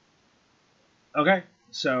 Okay.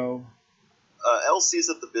 So, Elle sees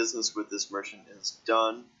that the business with this merchant is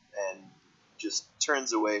done and just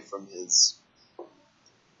turns away from his.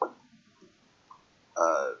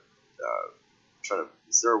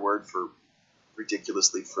 Is there a word for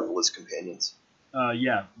ridiculously frivolous companions?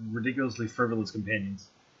 yeah, ridiculously frivolous companions.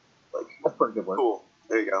 Like, That's pretty good work. cool.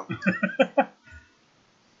 There you go.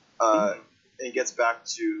 And he gets back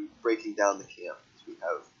to breaking down the camp. We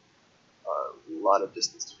have a lot of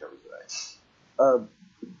distance to cover today.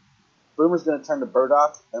 Boomer's going to turn to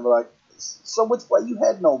Burdock and be like, so which way you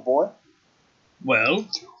heading, old boy? Well,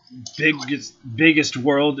 biggest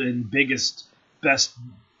world and best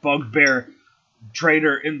bugbear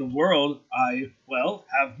trader in the world. I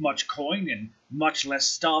have much coin and much less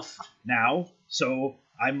stuff now, so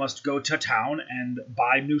I must go to town and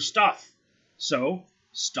buy new stuff. So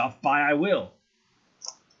stuff buy I will.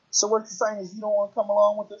 So what you're saying is you don't want to come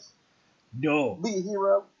along with us? No, Be a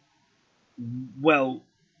hero? well,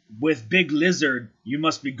 with Big Lizard, you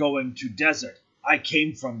must be going to desert. I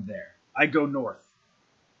came from there. I go north.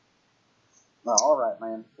 No, all right,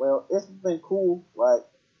 man. Well, it's been cool. Like,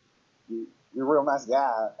 you're a real nice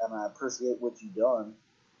guy, and I appreciate what you've done.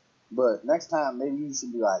 But next time, maybe you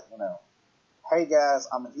should be like, hey guys,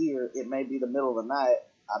 I'm here. It may be the middle of the night.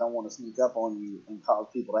 I don't want to sneak up on you and cause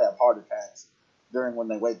people to have heart attacks during when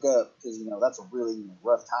they wake up, because that's a really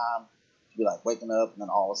rough time to be like waking up and then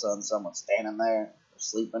all of a sudden someone's standing there or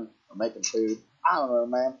sleeping or making food. I don't know,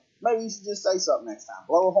 man. Maybe you should just say something next time.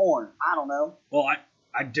 Blow a horn. I don't know. Well,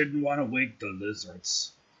 I didn't want to wake the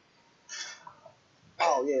lizards.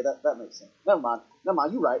 Oh yeah, that makes sense. Never mind.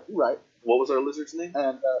 You're right. What was our lizard's name?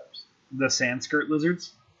 And The Sandskirt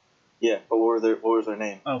lizards? Yeah, but what was their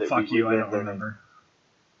name? Oh, That fuck we you, I learned don't their remember.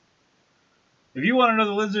 If you want to know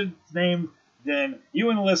the lizard's name, then you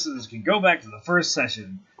and the listeners can go back to the first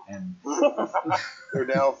session and... They're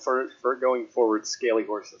now, for going forward, scaly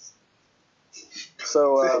horses.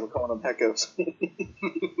 so We're calling them Heckos.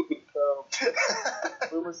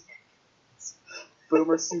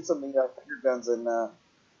 Boomer shoots him the finger guns and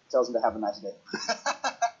tells him to have a nice day.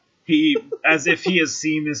 He, as if he has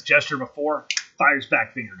seen this gesture before, fires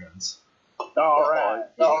back finger guns. All right.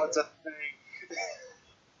 Oh, it's a thing.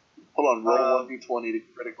 Hold on, roll 1d20 to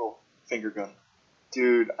critical finger gun.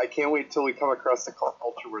 Dude, I can't wait till we come across the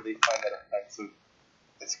culture where they find that offensive.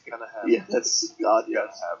 It's gonna happen. Yeah, that's God. It's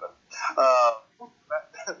Yes. gonna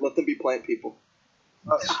happen. Let them be plant people.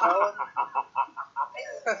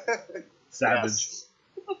 Savage.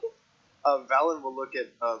 Valen will look at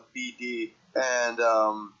BD and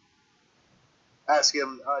ask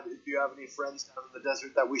him, do you have any friends down in the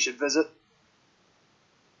desert that we should visit?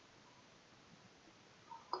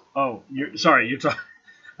 Oh, you're talking...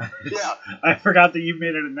 Yeah. I forgot that you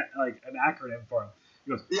made it an acronym for him.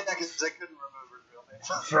 He goes, Yeah, because I couldn't remember his real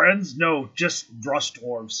name. friends? No, just rust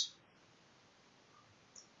dwarves.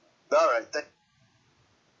 All right.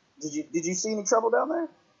 Did you see any trouble down there?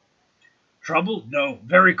 Trouble? No,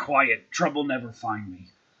 very quiet. Trouble never find me.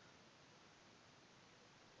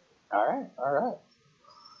 All right.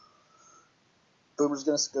 Boomer's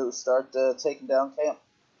gonna go start taking down camp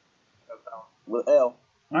with L.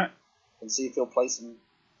 All right. And see if he'll play some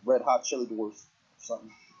red hot chili dwarfs or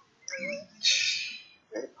something.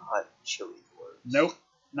 Red hot chili dwarves. Nope.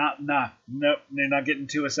 Nope. They're not getting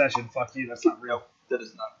to a session. Fuck you. That's not real. That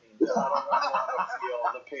is not I don't want to feel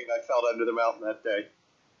the pain I felt under the mountain that day.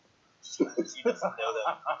 He doesn't know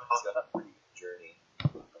that he's got a pretty journey.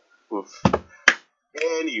 Oof.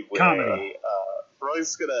 Anyway, Comedy.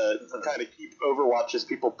 Roy's gonna kind of keep overwatch as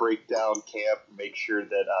people break down camp and make sure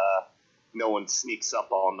that no one sneaks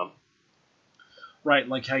up on them. Right,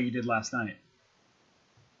 like how you did last night.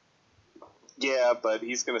 Yeah, but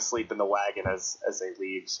he's gonna sleep in the wagon as they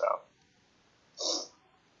leave. So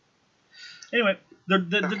Anyway, the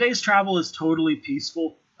day's travel is totally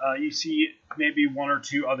peaceful. You see maybe one or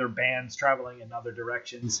two other bands traveling in other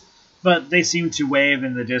directions, but they seem to wave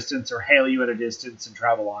in the distance or hail you at a distance and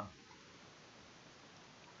travel on.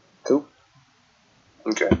 Cool.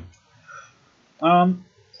 okay.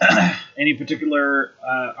 Any particular?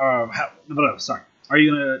 Sorry. Are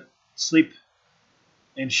you gonna sleep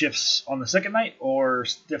in shifts on the second night or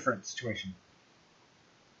different situation?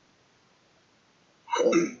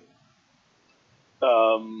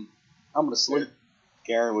 I'm gonna sleep.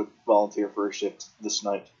 Garen would volunteer for a shift this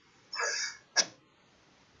night.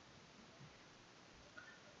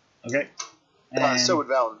 Okay. And, So would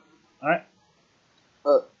Valen. all right.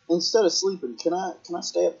 Instead of sleeping, can I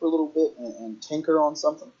stay up for a little bit and tinker on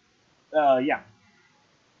something? Yeah.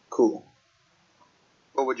 Cool.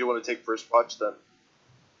 What would you want to take first watch then?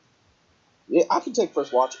 Yeah, I can take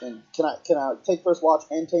first watch, and can I take first watch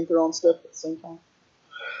and tinker on stuff at the same time?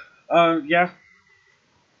 Yeah.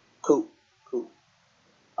 Cool.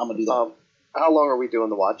 I'm gonna do that. How long are we doing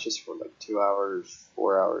the watches for? Like 2 hours,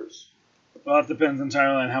 4 hours? Well, it depends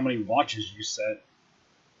entirely on how many watches you set.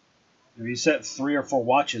 If you set 3 or 4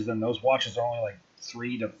 watches, then those watches are only like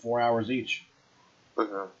 3 to 4 hours each.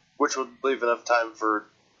 Mm-hmm. Which would leave enough time for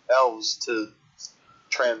elves to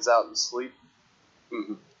trans out and sleep.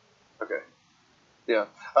 Mm-hmm. Okay. Yeah.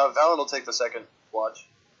 Valen will take the second watch.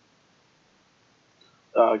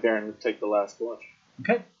 Garen would take the last watch.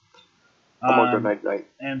 Okay. I'm gonna go night.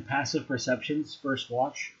 And passive perceptions, first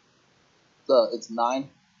watch. It's 9.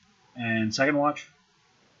 And second watch.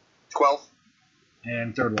 12.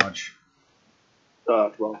 And third watch.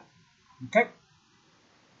 12. Okay.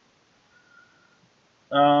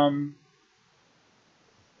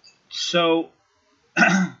 So.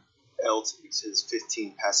 L takes his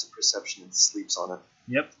 15 passive perception and sleeps on it.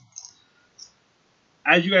 Yep.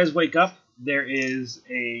 As you guys wake up, there is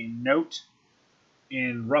a note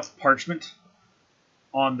in rough parchment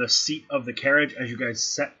on the seat of the carriage as you guys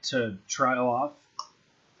set to trial off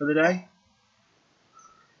for the day.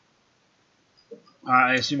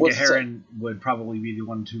 I assume Gaharin would probably be the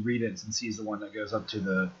one to read it since he's the one that goes up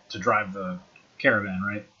to drive the caravan,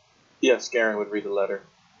 right? Yes, Garen would read the letter.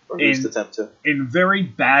 Or at least attempt to. In very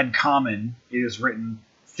bad common, it is written,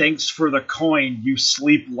 "Thanks for the coin, you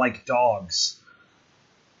sleep like dogs."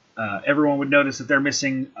 Everyone would notice that they're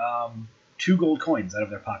missing 2 gold coins out of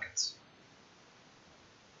their pockets.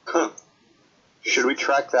 Should we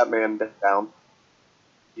track that man down?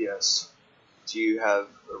 Yes. Do you have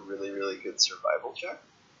a really, really good survival check?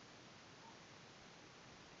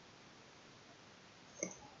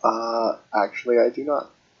 Actually, I do not.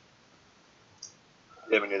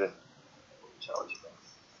 Yeah, me neither. Challenge.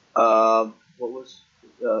 What was?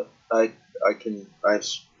 I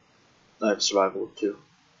have survival of 2.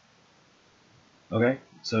 Okay,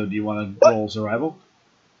 so do you want to roll survival?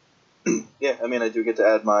 Yeah, I mean I do get to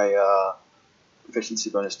add my efficiency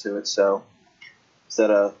bonus to it. So is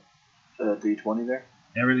that a D20 there?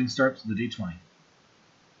 Everything starts with a D20.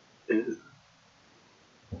 Ew.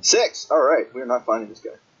 6. All right, we're not finding this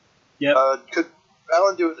guy. Yep. Could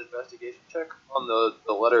Valen do an investigation check on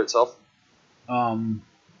the letter itself?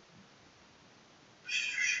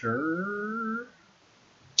 Sure.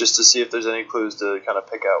 Just to see if there's any clues to kind of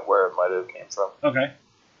pick out where it might have came from. Okay.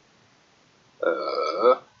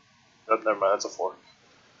 Oh, never mind, that's a 4.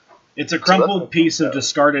 It's a crumpled piece of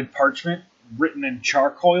discarded parchment written in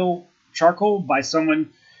charcoal by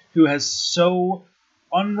someone who has so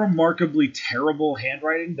unremarkably terrible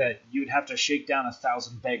handwriting that you'd have to shake down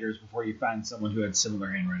 1,000 beggars before you find someone who had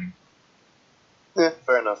similar handwriting. Yeah,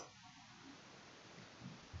 fair enough.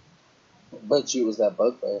 Bet you it was that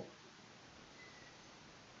bugbear.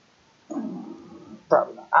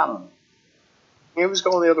 Probably not. I don't know. He was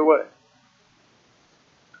going the other way.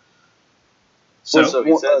 So So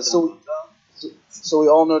we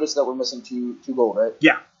all noticed that we're missing two gold, right?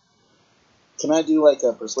 yeah. Can I do like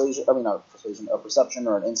a persuasion? I mean, not persuasion, a perception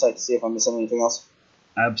or an insight to see if I'm missing anything else?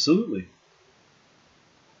 Absolutely.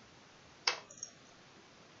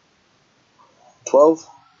 12.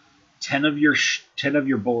 10 of your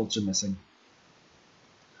bullets are missing.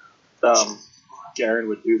 Garen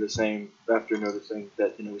would do the same after noticing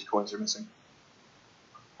that his coins are missing.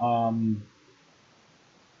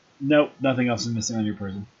 Nope, nothing else is missing on your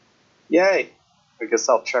person. Yay! I guess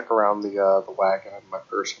I'll check around the wagon and my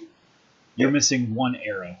person. You're missing 1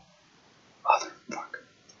 arrow. Motherfucker.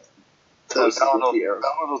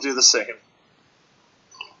 Valen will do the same.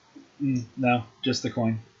 No, just the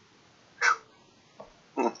coin.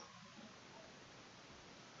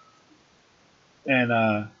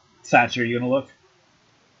 And Thatcher, you gonna look?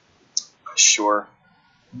 Sure.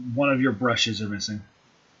 1 of your brushes are missing.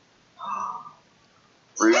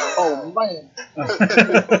 Oh man!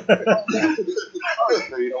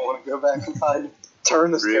 You don't want to go back and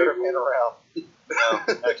turn this caravan around. No,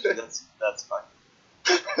 actually, that's fine.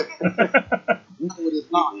 No, it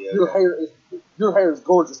is not. Your hair is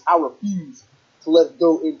gorgeous. I refuse to let it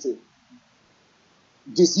go into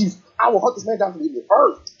disuse. I will hunt this man down to the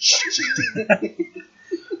earth.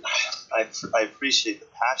 I appreciate the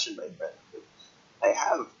passion, my friend. I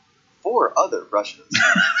have 4 other brushes.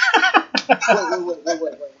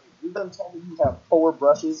 Wait. You done told me you have 4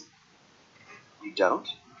 brushes? You don't?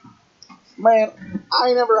 Man, I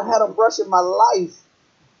ain't never had a brush in my life.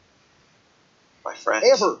 My friend.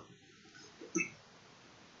 Ever.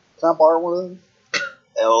 Can I borrow one of those?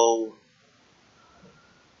 L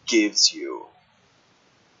gives you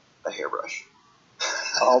a hairbrush.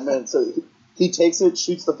 Oh man! So he takes it,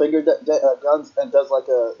 shoots the finger guns, and does like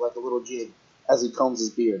a little jig as he combs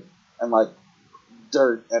his beard, and like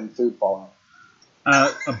dirt and food fall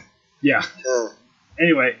out. Yeah. Uh,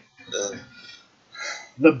 Anyway, uh,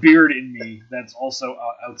 the beard in me that's also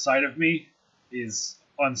outside of me is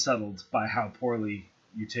unsettled by how poorly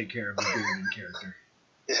you take care of the beard in character.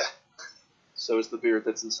 yeah. So is the beard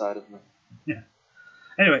that's inside of me. Yeah.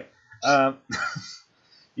 Anyway,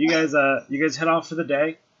 you guys head off for the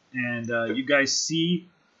day, and you guys see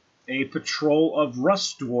a patrol of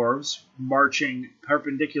rust dwarves marching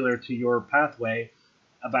perpendicular to your pathway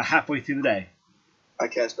about halfway through the day. I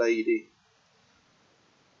cast IED.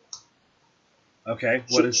 Okay,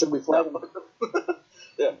 Should we flag him?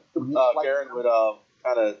 Yeah. Garen would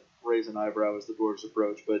kind of raise an eyebrow as the dwarves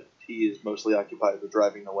approach, but he is mostly occupied with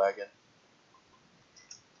driving the wagon.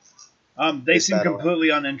 They It's seem that completely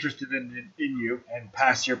uninterested in you and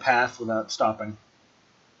pass your path without stopping.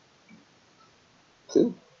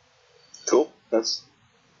 Cool. Cool. That's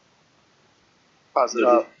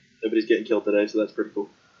Positive. nobody's getting killed today, so that's pretty cool.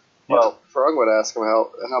 Well, Frog would ask him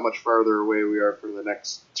how much farther away we are from the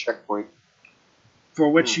next checkpoint. For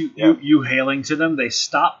which you hailing to them, they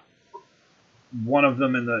stop. One of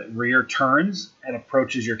them in the rear turns and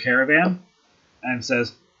approaches your caravan and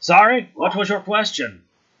says, "Sorry, what was your question?"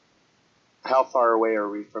 How far away are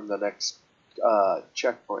we from the next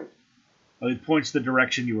checkpoint? Well, he points the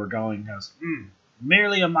direction you were going and goes,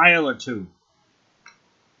 merely a mile or two.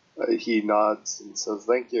 He nods and says,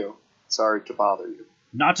 "Thank you. Sorry to bother you."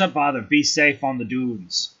 Not a bother, be safe on the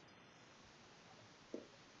dunes.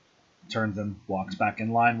 Turns and walks back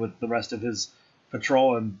in line with the rest of his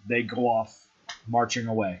patrol, and they go off marching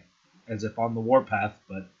away, as if on the warpath,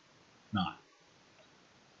 but not.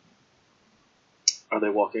 Are they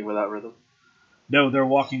walking without rhythm? No, they're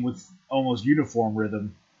walking with almost uniform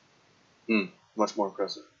rhythm. Much more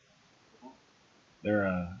impressive. They're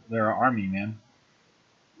an army, man.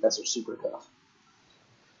 That's super tough.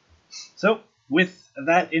 So, with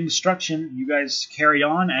that instruction, you guys carry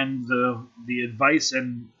on, and the advice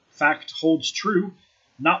and fact holds true.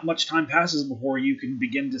 Not much time passes before you can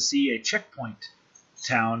begin to see a checkpoint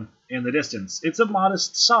town in the distance. It's a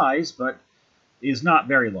modest size, but is not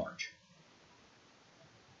very large.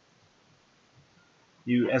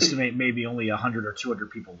 You estimate maybe only 100 or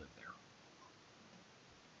 200 people live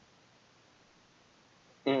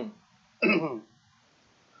there.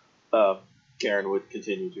 Garen would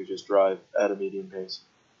continue to just drive at a medium pace.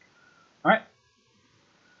 All right.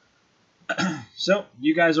 So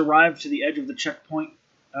you guys arrive to the edge of the checkpoint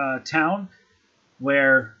town,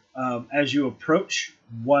 where as you approach,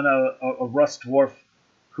 a rust dwarf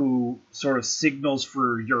who sort of signals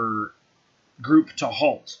for your group to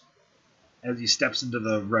halt as he steps into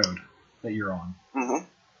the road that you're on. Mm-hmm.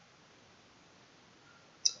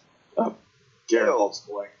 Garen halts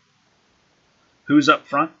the wagon. Who's up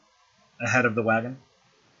front, ahead of the wagon?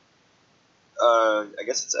 I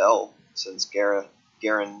guess it's L, since Garen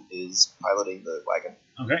is piloting the wagon.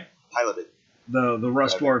 Okay. Piloted. The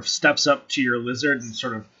rust dwarf steps up to your lizard and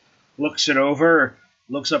sort of looks it over,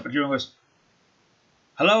 looks up at you and goes,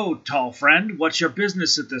 "Hello, tall friend. What's your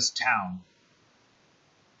business at this town?"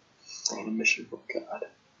 On a mission from God.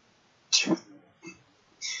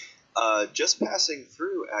 Just passing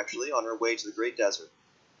through, actually, on our way to the Great Desert.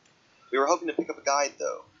 We were hoping to pick up a guide,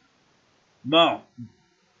 though. Well,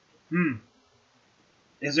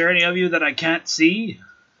 is there any of you that I can't see?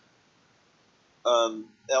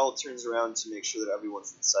 L turns around to make sure that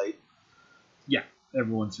everyone's in sight. Yeah,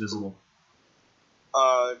 everyone's visible.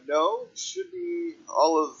 No, should be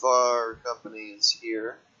all of our companies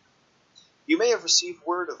here. You may have received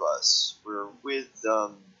word of us. We're with,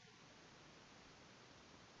 give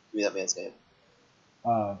me that man's name.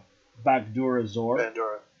 Bagdura Zor.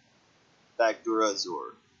 Pandora. Bagdura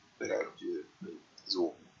Zor.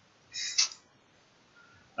 Zor.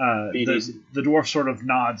 The dwarf sort of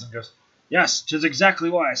nods and goes, "Yes, 'tis exactly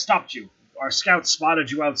why I stopped you. Our scouts spotted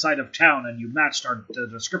you outside of town, and you matched the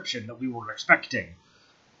description that we were expecting.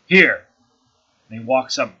 Here." And he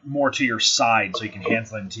walks up more to your side so he can hand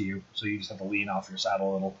them to you, so you just have to lean off your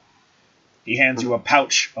saddle a little. He hands you a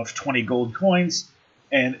pouch of 20 gold coins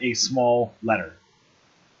and a small letter.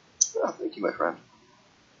 Oh, thank you, my friend.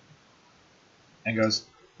 And goes,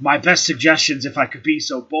 "My best suggestions, if I could be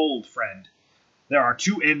so bold, friend. There are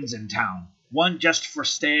 2 inns in town. One just for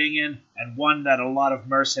staying in, and one that a lot of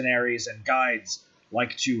mercenaries and guides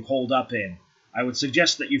like to hold up in. I would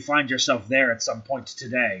suggest that you find yourself there at some point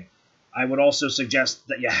today. I would also suggest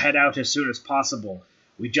that you head out as soon as possible.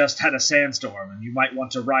 We just had a sandstorm, and you might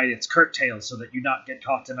want to ride its curtails so that you not get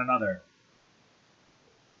caught in another.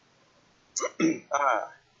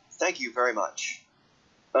 Thank you very much.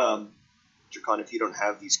 Dracon, if you don't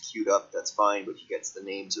have these queued up, that's fine, but he gets the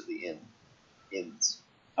names of the inns.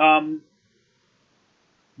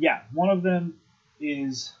 Yeah, one of them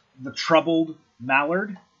is the Troubled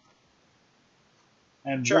Mallard,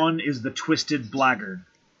 and Sure. one is the Twisted Blackguard.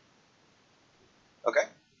 Okay.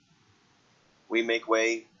 We make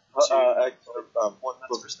way to one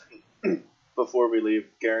that's for second. Before we leave,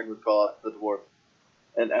 Garen would call out the dwarf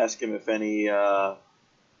and ask him if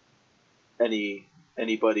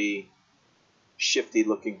anybody shifty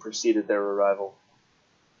looking preceded their arrival.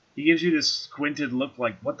 He gives you this squinted look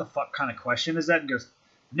like, what the fuck kind of question is that? And goes,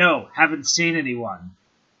 no, haven't seen anyone.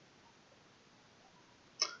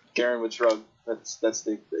 Garen would shrug.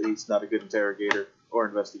 He's not a good interrogator or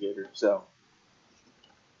investigator, so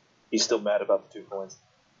he's still mad about the 2 coins.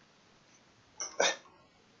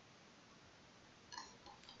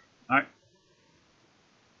 Alright.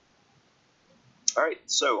 Alright,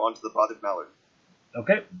 so on to the Bothered Mallard.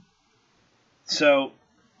 Okay. So,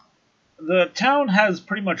 the town has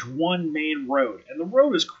pretty much one main road, and the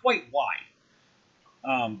road is quite wide.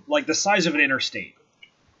 Like the size of an interstate.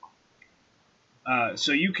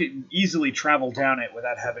 So you can easily travel down it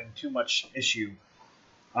without having too much issue.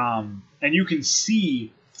 And you can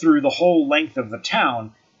see through the whole length of the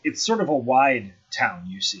town. It's sort of a wide town,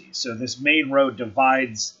 you see. So this main road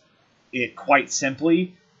divides it quite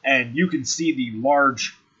simply, and you can see the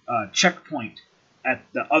large checkpoint at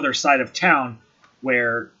the other side of town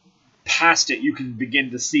where past it you can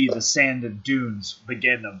begin to see the sand and dunes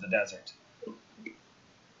begin of the desert.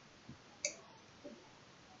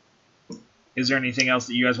 Is there anything else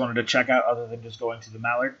that you guys wanted to check out other than just going to the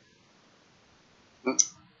Mallard?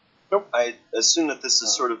 Nope. I assume that this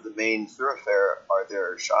is sort of the main thoroughfare. Are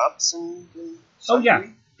there shops and Oh yeah,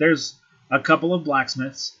 sundry? there's a couple of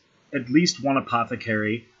blacksmiths, at least one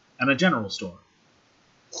apothecary, and a general store.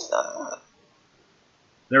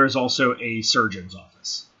 There is also a surgeon's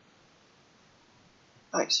office.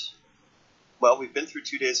 Nice. Well, we've been through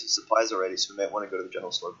 2 days of supplies already, so we might want to go to the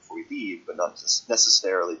general store before we leave, but not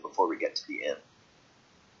necessarily before we get to the inn.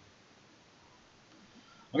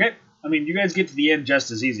 Okay, I mean, you guys get to the inn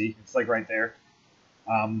just as easy. It's like right there.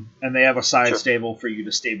 And they have a side Sure. stable for you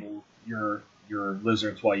to stable your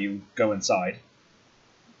lizards while you go inside.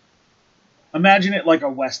 Imagine it like a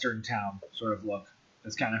western town sort of look.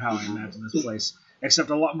 That's kind of how I imagine this place.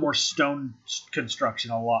 Except a lot more stone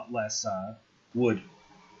construction, a lot less wood.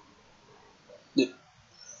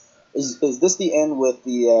 Is this the end with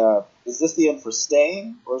the? Is this the end for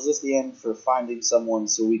staying, or is this the end for finding someone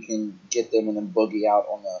so we can get them and then boogie out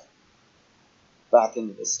on the back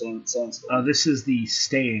into the sandstorm? This is the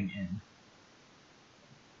staying inn.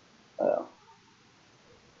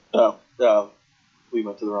 We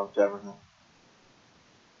went to the wrong tavern then.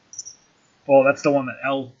 Well, that's the one that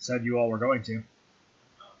L said you all were going to.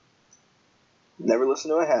 Never listen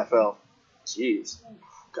to a half elf. Jeez,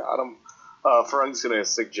 got him. Ferung's going to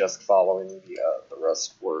suggest following the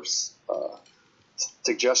rest dwarf's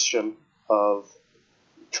suggestion of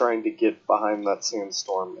trying to get behind that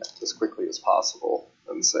sandstorm as quickly as possible,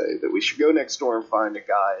 and say that we should go next door and find a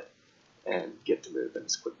guide and get to moving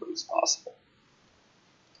as quickly as possible.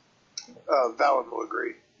 Valid will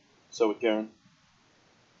agree. So with Garen.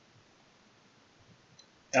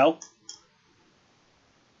 L?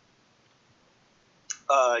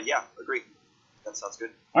 Yeah, agree. That sounds good.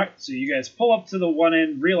 All right, so you guys pull up to the one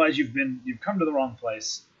end, realize you've come to the wrong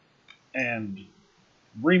place, and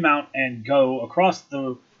remount and go across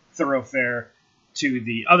the thoroughfare to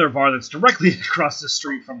the other bar that's directly across the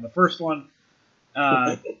street from the first one,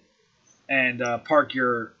 and park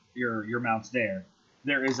your mounts there.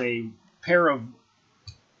 There is a pair of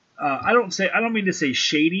I don't mean to say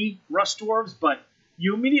shady rust dwarves, but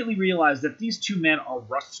you immediately realize that these two men are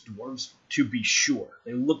rust dwarves to be sure.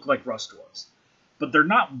 They look like rust dwarves. But they're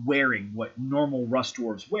not wearing what normal rust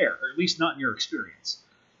dwarves wear, or at least not in your experience.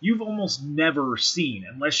 You've almost never seen,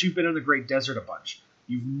 unless you've been in the Great Desert a bunch,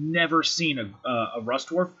 you've never seen a rust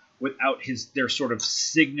dwarf without their sort of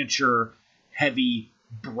signature heavy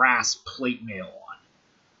brass plate mail on.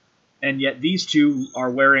 And yet these two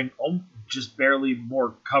are wearing just barely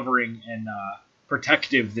more covering and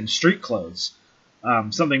protective than street clothes.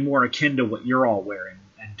 Something more akin to what you're all wearing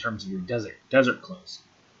in terms of your desert clothes.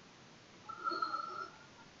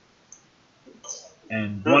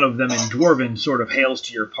 And one of them in Dwarven sort of hails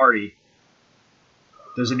to your party.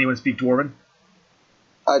 Does anyone speak Dwarven?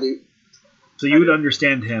 I do. So you would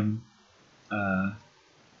understand him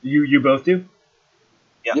You both do?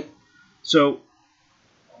 Yeah. Yep. So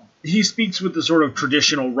he speaks with the sort of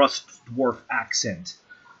traditional Rust Dwarf accent.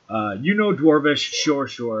 You know Dwarvish,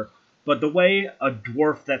 sure. But the way a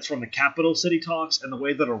dwarf that's from the capital city talks and the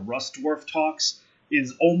way that a Rust Dwarf talks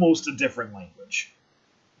is almost a different language.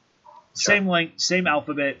 Sure. Same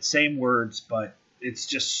alphabet, same words, but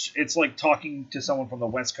it's like talking to someone from the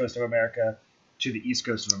west coast of America to the east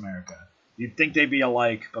coast of America. You'd think they'd be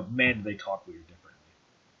alike, but man, do they talk weird differently.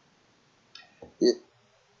 Yeah.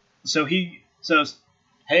 So he says,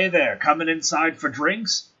 "Hey there, coming inside for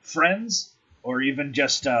drinks, friends, or even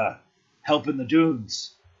just helping the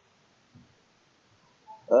dunes?"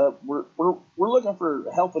 We're looking for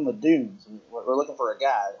help in the dunes. We're looking for a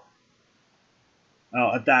guide.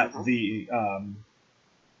 At that, Mhm.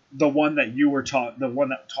 the one that you were the one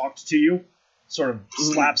that talked to you, sort of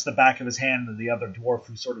slaps the back of his hand to the other dwarf,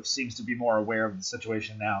 who sort of seems to be more aware of the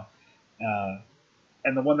situation now.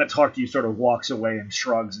 And the one that talked to you sort of walks away and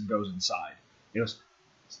shrugs and goes inside. He goes,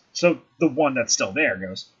 so the one that's still there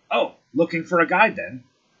goes, "Oh, looking for a guide then?"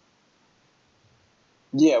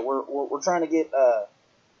 Yeah, we're trying to get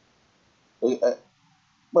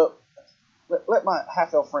well, let my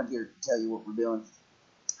half elf friend here tell you what we're doing.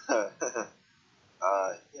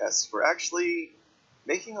 Yes, we're actually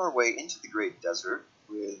making our way into the Great Desert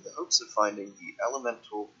with the hopes of finding the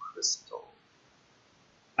elemental crystal.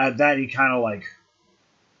 At that, he kind of like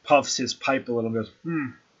puffs his pipe a little and goes,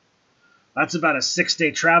 "That's about a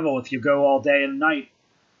 6-day travel if you go all day and night.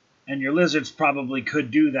 And your lizards probably could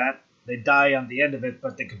do that. They die on the end of it,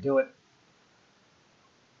 but they could do it."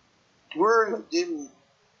 We're in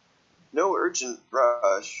no urgent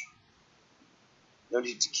rush. No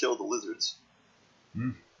need to kill the lizards.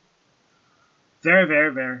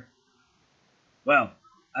 Very. Well,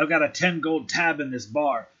 I've got a 10 gold tab in this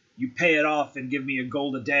bar. You pay it off and give me a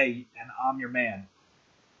gold a day, and I'm your man.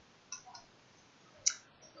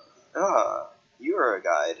 Ah, you are a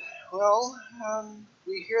guide. Well,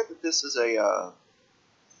 we hear that this is a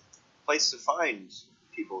place to find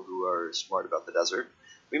people who are smart about the desert.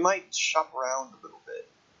 We might shop around a little bit.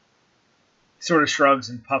 He sort of shrugs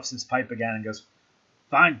and puffs his pipe again and goes,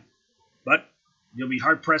 "Fine, but you'll be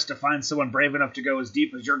hard pressed to find someone brave enough to go as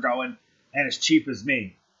deep as you're going and as cheap as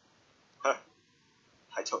me."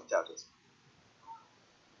 I don't doubt it.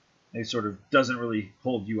 He sort of doesn't really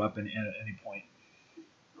hold you up at any point.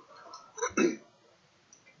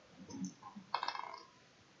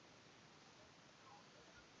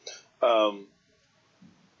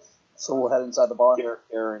 So we'll head inside the bar.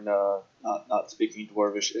 Aaron, not speaking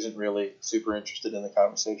Dwarvish, isn't really super interested in the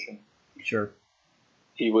conversation. Sure.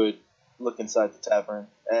 He would look inside the tavern,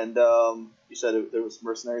 and you said there was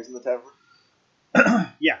mercenaries in the tavern?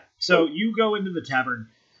 Yeah. So you go into the tavern,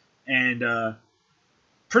 and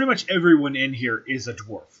pretty much everyone in here is a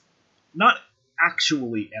dwarf. Not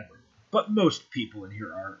actually everyone, but most people in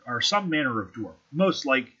here are some manner of dwarf. Most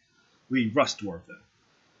likely rust dwarf,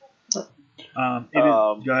 though.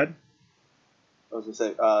 Go ahead. I was going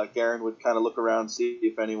to say, Garen would kind of look around, see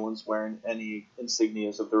if anyone's wearing any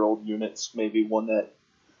insignias of their old units, maybe one that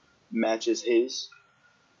matches his,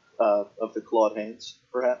 of the clawed hands,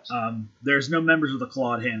 perhaps. There's no members of the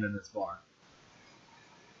clawed hand in this bar.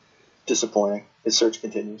 Disappointing. His search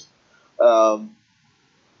continues. Well,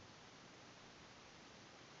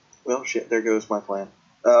 shit, there goes my plan.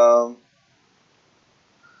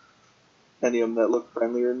 Any of them that look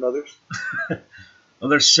friendlier than others? Well,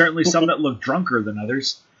 there's certainly some that look drunker than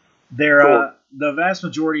others. Cool. The vast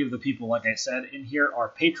majority of the people, like I said, in here are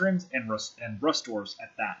patrons and rust dwarves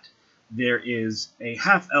at that. There is a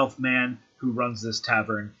half-elf man who runs this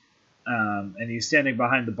tavern, and he's standing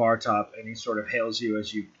behind the bar top, and he sort of hails you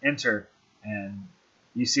as you enter, and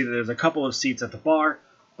you see that there's a couple of seats at the bar,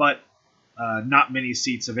 but not many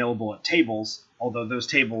seats available at tables, although those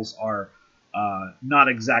tables are not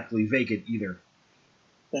exactly vacant either.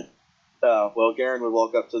 Well, Garen would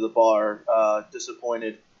walk up to the bar,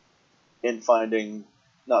 disappointed in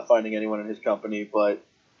not finding anyone in his company, but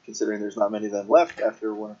considering there's not many of them left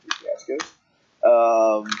after one or two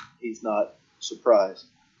fiascos, he's not surprised.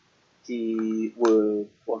 He would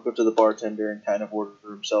walk up to the bartender and kind of order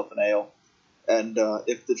himself an ale, and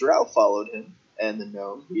if the drow followed him and the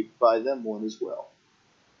gnome, he'd buy them one as well.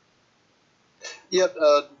 Yep,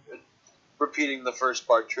 repeating the first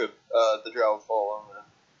part trip, the drow will follow him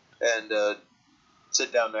and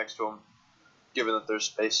sit down next to him, given that there's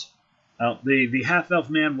space. Well, the half-elf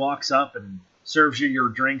man walks up and serves you your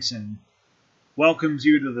drinks and welcomes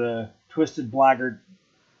you to the Twisted Blackguard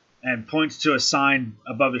and points to a sign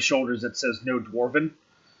above his shoulders that says "No Dwarven."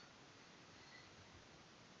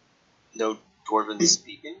 No dwarven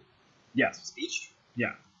speaking? Yes. Speech?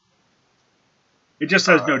 Yeah. It just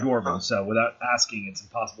says no dwarven, so without asking, it's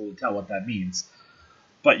impossible to tell what that means.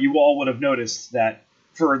 But you all would have noticed that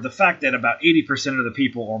for the fact that about 80% of the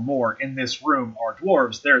people or more in this room are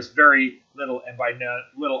dwarves, there's very little, and by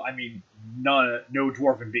little I mean no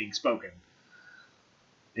dwarven being spoken.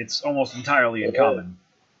 It's almost entirely in common.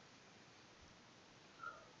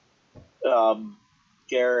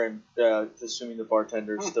 Garen, assuming the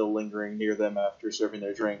bartender is still lingering near them after serving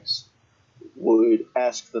their drinks, would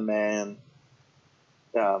ask the man,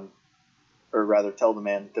 or rather tell the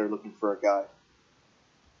man that they're looking for a guide.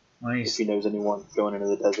 Nice. If he knows anyone going into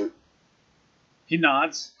the desert. He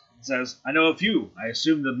nods and says, I know a few. I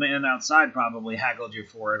assume the man outside probably haggled you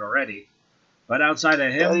for it already. But outside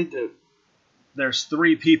of him, there's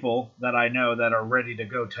 3 people that I know that are ready to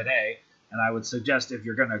go today. And I would suggest if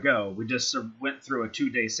you're going to go, we just went through a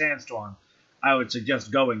 2-day sandstorm, I would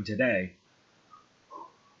suggest going today.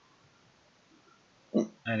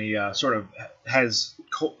 And he sort of has,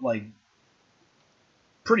 like,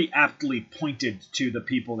 pretty aptly pointed to the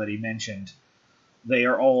people that he mentioned. They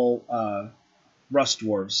are all rust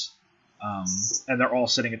dwarves, and they're all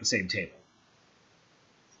sitting at the same table.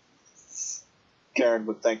 Garen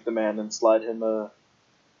would thank the man and slide him a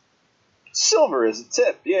silver as a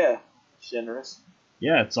tip. Yeah, generous.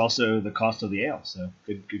 Yeah, it's also the cost of the ale, so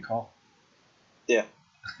good call. Yeah.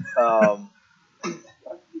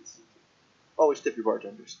 Always tip your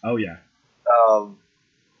bartenders. Oh, yeah.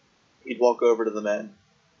 He'd walk over to the men,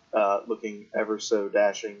 looking ever so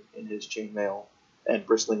dashing in his chainmail and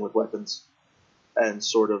bristling with weapons, and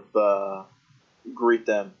sort of greet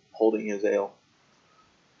them, holding his ale.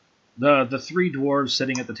 The 3 dwarves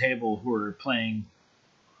sitting at the table who are playing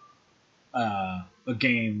a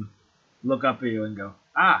game look up at you and go,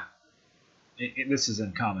 this is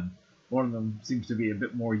in common. One of them seems to be a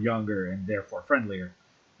bit more younger and therefore friendlier.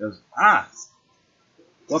 Goes,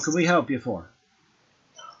 what can we help you for?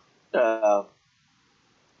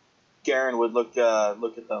 Garen would look at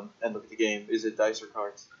them and look at the game. Is it dice or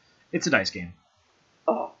cards? It's a dice game.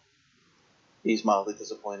 Oh. He's mildly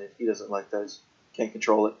disappointed. He doesn't like dice. Can't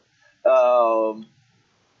control it.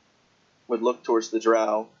 Would look towards the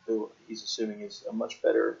drow, who he's assuming is a much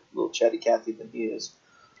better little chatty Cathy than he is,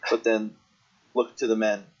 but then look to the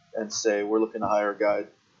men and say, we're looking to hire a guide.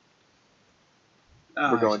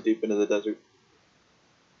 We're going deep into the desert.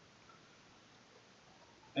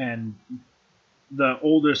 And the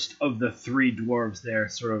oldest of the 3 dwarves there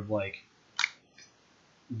sort of like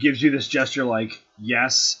gives you this gesture like,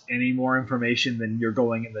 yes, any more information than you're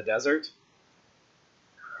going in the desert?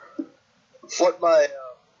 What my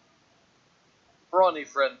brawny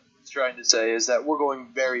friend is trying to say is that we're going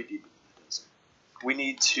very deep into the desert. We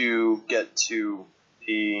need to get to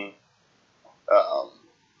the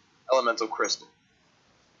elemental crystal.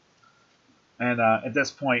 And at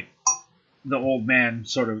this point, the old man,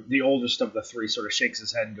 sort of, the oldest of the 3, sort of shakes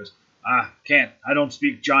his head and goes, can't. I don't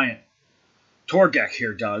speak giant. Torgek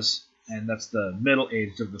here does. And that's the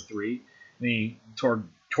middle-aged of the 3. And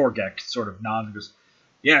Torgek sort of nods and goes,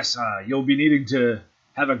 yes, you'll be needing to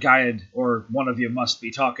have a guide, or one of you must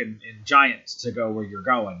be talking in giants to go where you're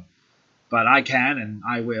going. But I can, and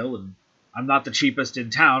I will, and I'm not the cheapest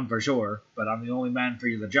in town, for sure, but I'm the only man for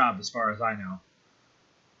you the job, as far as I know.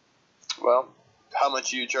 Well, how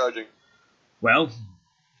much are you charging? Well,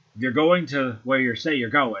 if you're going to where you say you're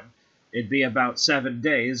going, it'd be about 7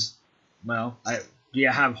 days. Well, do you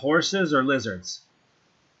have horses or lizards?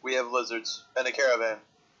 We have lizards and a caravan.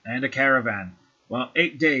 And a caravan. Well,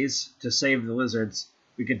 8 days to save the lizards.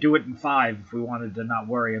 We could do it in 5 if we wanted to not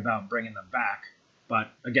worry about bringing them back.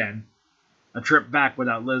 But, again, a trip back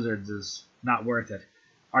without lizards is not worth it.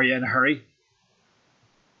 Are you in a hurry?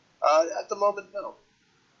 At the moment, no.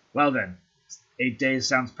 Well then, 8 days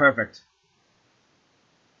sounds perfect.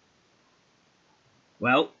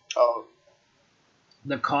 Well,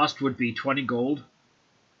 the cost would be 20 gold.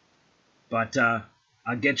 But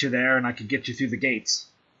I'll get you there and I could get you through the gates.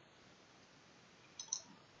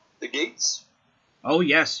 The gates? Oh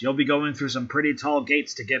yes, you'll be going through some pretty tall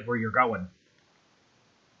gates to get where you're going.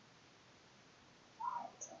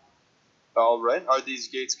 Alright, are these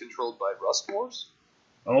gates controlled by rust dwarves?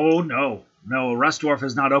 Oh no, Rustdorf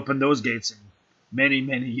has not opened those gates in many,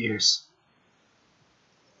 many years.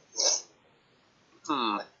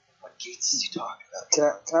 What gates is he talking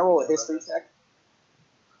about? Can I roll a history check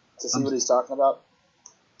to see what he's talking about?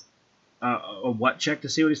 A what check to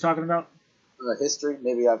see what he's talking about? History.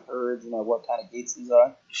 Maybe I've heard, what kind of gates these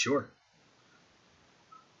are. Sure.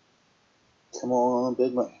 Come on,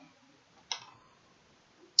 big man.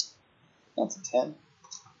 That's a 10.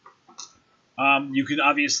 You can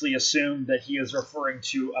obviously assume that he is referring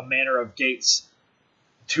to a manner of gates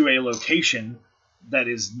to a location that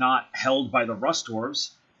is not held by the rust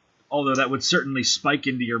dwarves, although that would certainly spike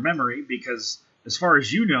into your memory because, as far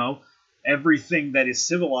as you know, everything that is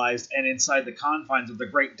civilized and inside the confines of the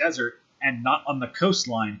Great Desert and not on the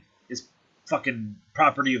coastline is fucking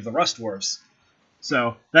property of the rust dwarves.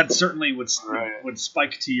 So that certainly would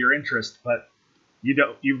spike to your interest, but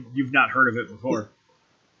you've not heard of it before.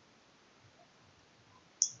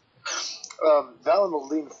 Valen will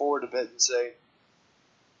lean forward a bit and say,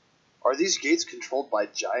 "Are these gates controlled by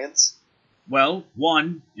giants?" Well,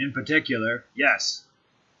 one in particular, yes.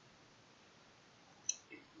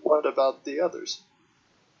 What about the others?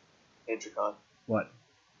 Antricon. What?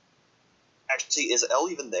 Actually, is Elle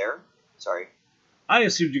even there? Sorry. I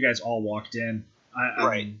assumed you guys all walked in.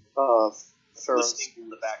 Right. Fair Listening from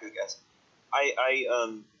the back, I guess.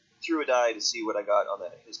 I threw a die to see what I got on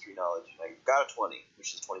that history knowledge, and I got a 20,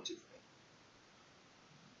 which is 22 for me.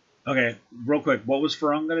 Okay, real quick, what was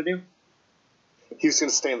Farung going to do? He was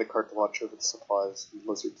going to stay in the cart to watch over the supplies and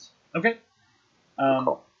lizards. Okay.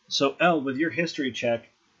 Cool. So, Elle, with your history check,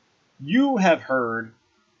 you have heard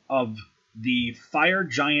of the fire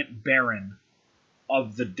giant baron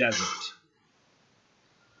of the desert.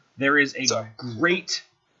 There is a great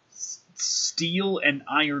steel and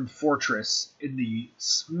iron fortress in the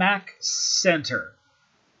smack center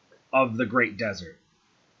of the Great Desert.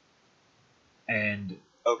 And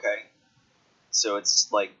Okay. So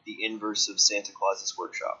it's like the inverse of Santa Claus's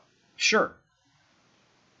workshop. sure,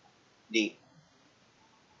 Neat.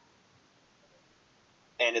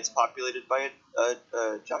 And it's populated by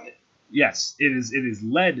a giant. yes, it is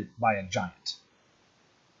led by a giant.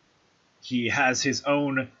 He has his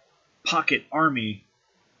own pocket army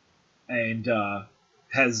and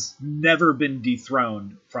has never been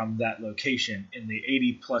dethroned from that location in the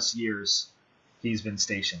 80 plus years he's been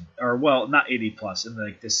stationed. Or, well, not 80 plus, in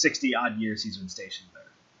like the 60 odd years he's been stationed there.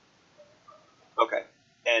 Okay.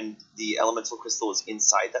 And the elemental crystal is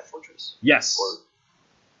inside that fortress? Yes. Or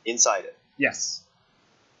inside it? Yes.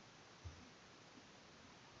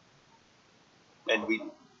 And we...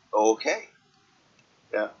 Okay.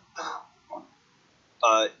 Yeah.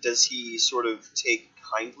 Does he sort of take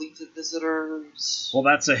kindly to visitors? Well,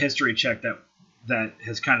 that's a history check that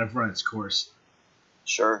has kind of run its course.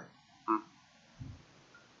 Sure.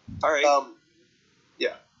 All right.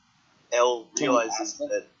 Yeah. Elle Can you realizes ask them?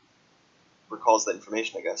 that... recalls that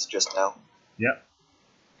information, I guess, just now. Yep.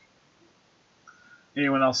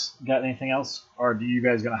 Anyone else got anything else? Or are you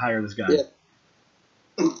guys going to hire this guy? Yeah.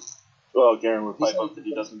 Well, Garen would pipe up that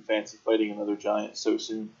he doesn't fancy fighting another giant so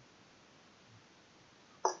soon.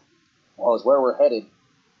 Well, it's where we're headed.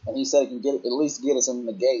 And he said he can at least get us in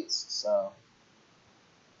the gates, so.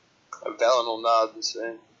 Valen will nod and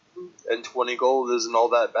say, "And 20 gold isn't all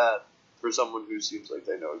that bad for someone who seems like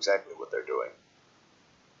they know exactly what they're doing."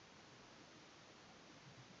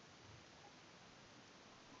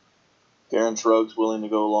 Garen shrugs, willing to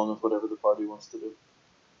go along with whatever the party wants to do.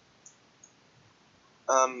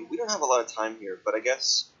 We don't have a lot of time here, but I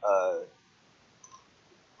guess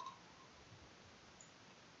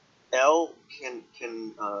Elle can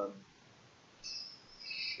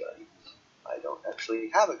shite. I don't actually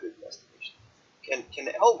have a good investigation. Can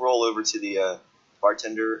Elle roll over to the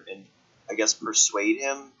bartender and I guess persuade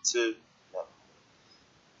him to? No.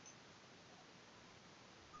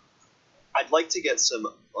 I'd like to get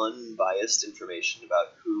some unbiased information about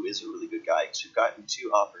who is a really good guy, because we've gotten two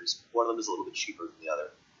offers. One of them is a little bit cheaper than the other,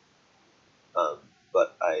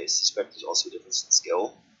 but I suspect there's also a difference in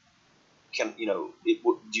skill. Do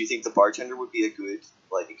you think the bartender would be a good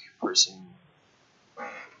person,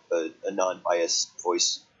 a non-biased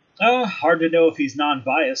voice? Hard to know if he's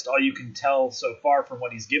non-biased. All you can tell so far from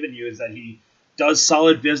what he's given you is that he does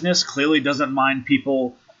solid business, clearly doesn't mind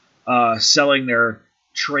people selling their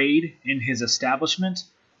trade in his establishment,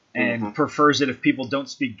 and prefers it if people don't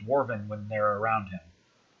speak Dwarven when they're around him.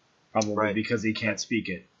 Probably because he can't speak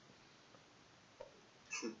it.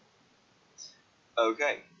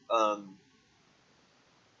 Okay.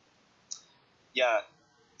 Yeah,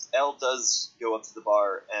 Elle does go up to the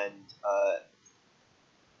bar and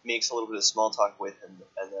makes a little bit of small talk with him,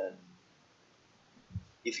 and then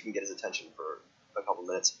if you can get his attention for a couple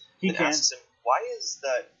minutes, and asks him, why is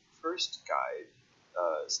that first guide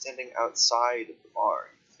standing outside of the bar?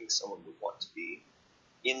 You think someone would want to be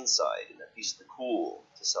inside in at least the cool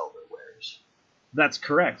to sell their wares? That's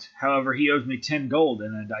correct. However, he owes me 10 gold,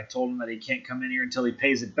 and I told him that he can't come in here until he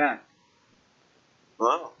pays it back.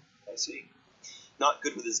 Oh, I see. Not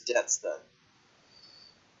good with his debts, then.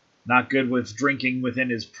 Not good with drinking within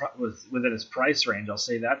his price range, I'll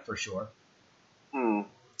say that for sure.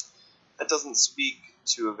 That doesn't speak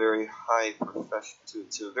to a very high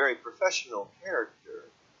to a very professional character.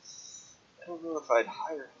 I don't know if I'd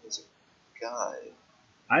hire him as a guide.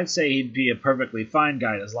 I'd say he'd be a perfectly fine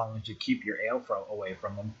guide as long as you keep your ale away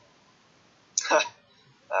from him.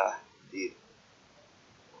 Indeed.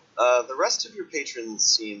 The rest of your patrons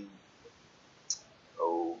seem,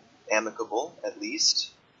 amicable, at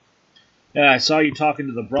least. Yeah, I saw you talking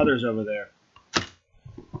to the brothers over there.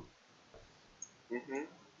 Mm-hmm.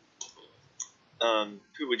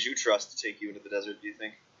 Who would you trust to take you into the desert, do you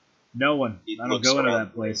think? No one. I don't go into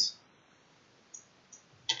that place.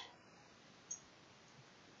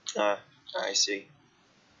 I see.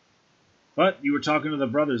 But you were talking to the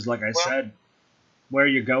brothers, like I said, where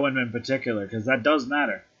you're going in particular, because that does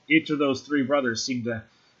matter. Each of those three brothers seem to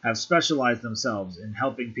have specialized themselves in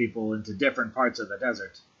helping people into different parts of the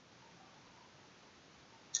desert.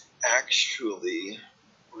 Actually,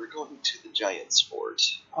 we're going to the giant's fort.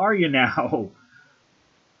 Are you now?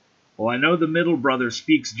 Well, I know the middle brother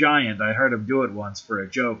speaks giant. I heard him do it once for a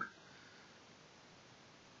joke.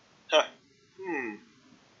 Huh.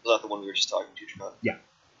 Was that the one we were just talking to, Tremont? Yeah.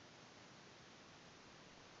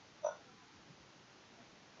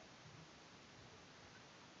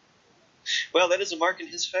 Well, that is a mark in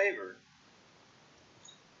his favor.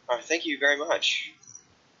 Thank you very much.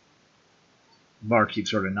 Barkeep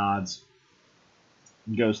sort of nods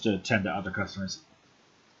and goes to attend to other customers.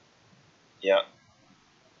 Yeah.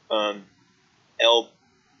 Elle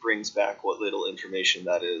brings back what little information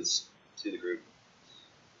that is to the group.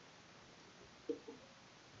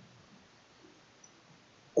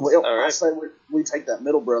 Well, All right. I say we take that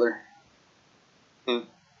middle brother.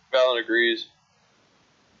 Valen agrees.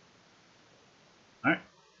 All right.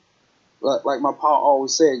 Like my pa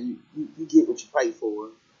always said, you get what you pay for.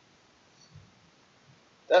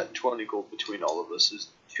 That 20 gold between all of us is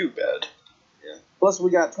too bad. Yeah. Plus, we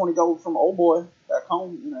got 20 gold from old boy back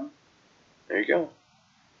home. There you go.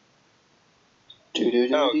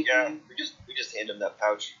 Oh yeah, we just hand him that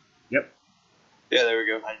pouch. Yep. Yeah, there we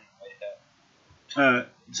go.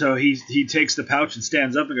 So he takes the pouch and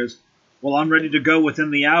stands up and goes, "Well, I'm ready to go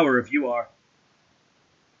within the hour if you are."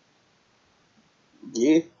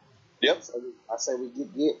 Yeah. Yep. So I say we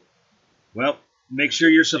get. Well, make sure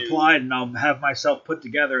you're supplied, and I'll have myself put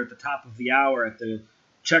together at the top of the hour at the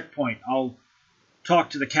checkpoint. I'll talk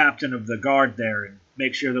to the captain of the guard there and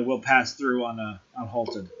make sure that we'll pass through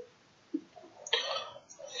unhalted.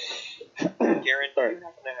 Garen, do you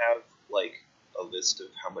happen to have like a list of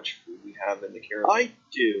how much food we have in the caravan? I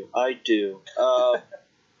do.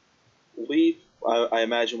 I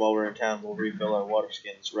imagine while we're in town, we'll refill our water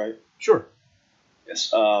skins, right? Sure.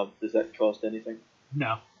 Yes. Does that cost anything?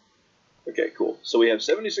 No. Okay, cool. So we have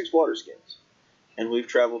 76 water skins. And we've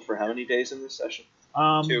traveled for how many days in this session?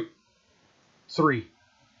 2. 3.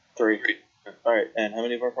 3. Alright, and how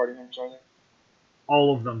many of our party members are there?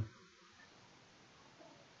 All of them.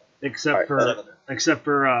 Except for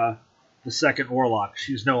the second warlock.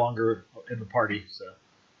 She's no longer in the party, so.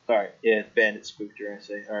 Alright, yeah, it's bandit spooked her, I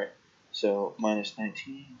say. Alright, so minus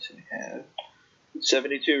 19, so we have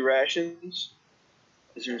 72 rations.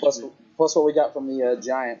 Plus what we got from the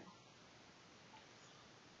giant.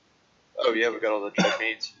 Oh yeah, we got all the check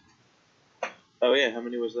needs. Oh yeah, how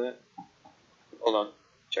many was that? Hold on.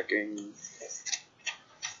 Checking.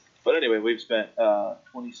 But anyway, we've spent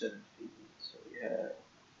 27 feet, so we have...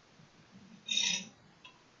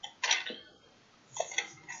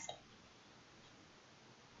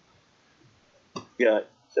 We got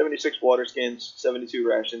 76 water skins, 72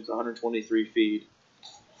 rations, 123 feed,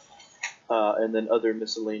 and then other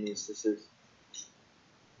miscellaneous.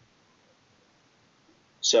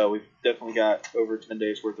 So we've definitely got over 10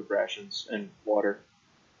 days worth of rations and water.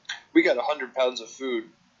 We got 100 pounds of food.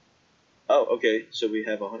 Oh, okay. So we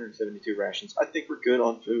have 172 rations. I think we're good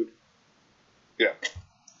on food. Yeah.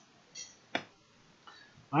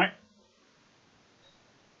 All right.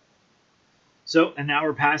 So an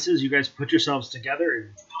hour passes. You guys put yourselves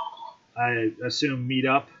together, and I assume meet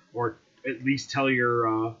up, or at least tell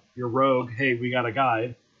your rogue, "Hey, we got a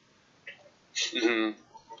guide." Mm-hmm.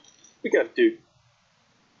 We got a dude.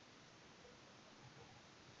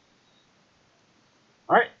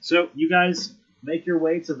 All right. So you guys make your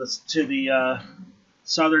way to the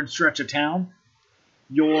southern stretch of town.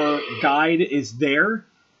 Your guide is there,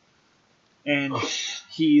 and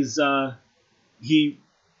he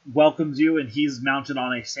welcomes you, and he's mounted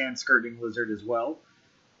on a sand-skirting lizard as well.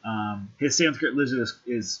 His sand-skirt lizard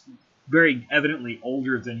is very evidently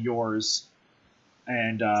older than yours,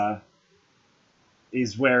 and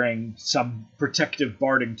is wearing some protective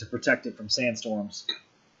barding to protect it from sandstorms,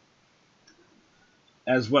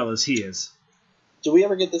 as well as he is. Do we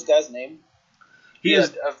ever get this guy's name?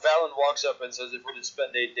 Valen walks up and says, "If we're to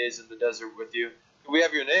spend 8 days in the desert with you, can we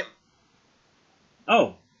have your name?"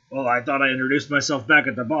 Oh, well, I thought I introduced myself back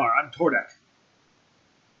at the bar. I'm Tordek.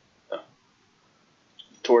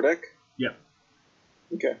 Tordek? Yep.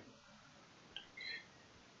 Okay.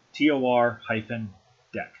 TOR-deck.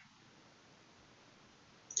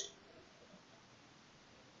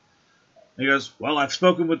 He goes, well, I've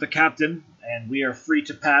spoken with the captain, and we are free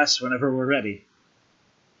to pass whenever we're ready.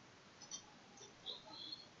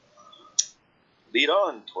 Lead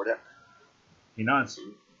on, Tordek. He nods.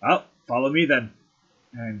 Well, follow me then.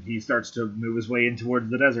 And he starts to move his way in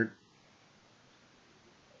towards the desert.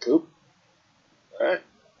 Cool. Alright.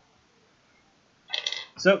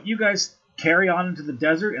 So you guys carry on into the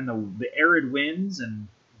desert, and the arid winds and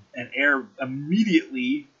air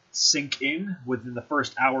immediately sink in within the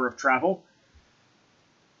first hour of travel.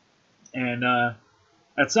 And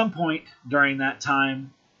at some point during that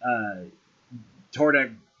time,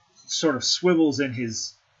 Tordek sort of swivels in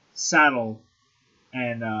his saddle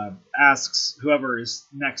and asks whoever is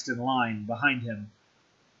next in line behind him,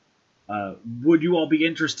 would you all be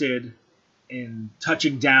interested in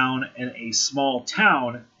touching down in a small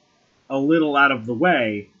town a little out of the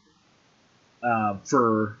way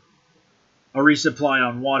for a resupply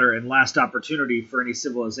on water and last opportunity for any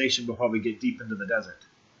civilization before we get deep into the desert?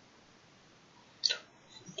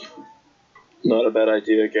 Not a bad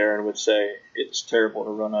idea, Garen would say. It's terrible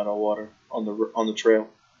to run out of water on the trail.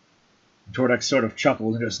 Tordek sort of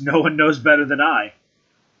chuckles and goes, no one knows better than I.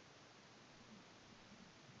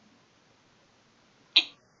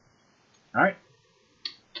 Alright.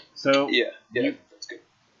 So, Yeah, that's good.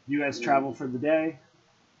 you guys travel for the day.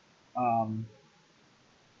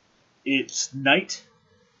 It's night,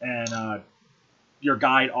 and your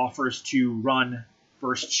guide offers to run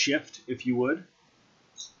first shift, if you would.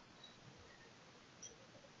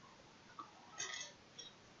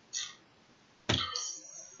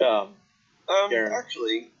 Garen.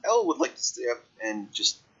 Actually, Elle would like to stay up and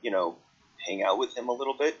just, hang out with him a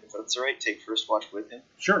little bit, if that's alright. Take first watch with him.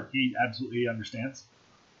 Sure, he absolutely understands.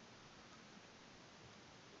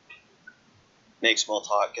 Make small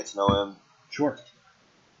talk, get to know him. Sure.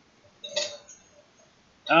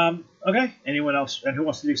 Okay. Anyone else? And who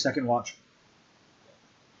wants to do second watch?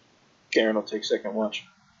 Garen will take second watch.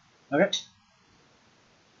 Okay.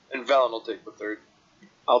 And Valen will take the third.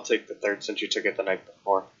 I'll take the third since you took it the night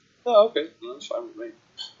before. Oh, okay. Well, that's fine with me.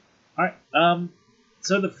 All right.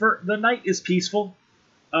 So the night is peaceful.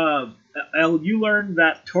 El, you learn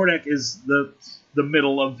that Tordek is the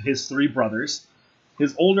middle of his three brothers.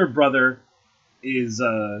 His older brother is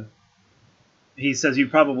he says you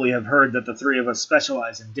probably have heard that the three of us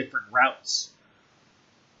specialize in different routes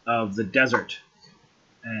of the desert,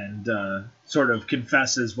 and sort of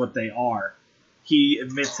confesses what they are. He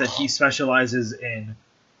admits that he specializes in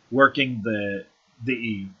working the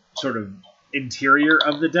sort of interior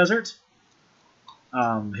of the desert.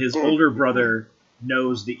 His older brother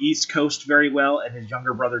knows the East Coast very well, and his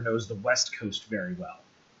younger brother knows the West Coast very well.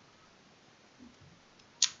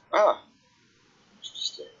 Ah.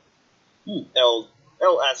 Interesting. Elle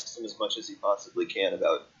asks him as much as he possibly can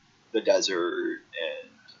about the desert and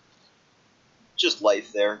just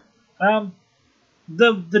life there.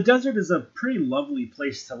 The desert is a pretty lovely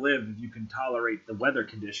place to live if you can tolerate the weather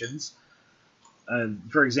conditions.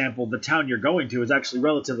 For example, the town you're going to is actually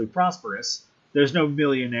relatively prosperous. There's no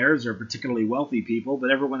millionaires or particularly wealthy people, but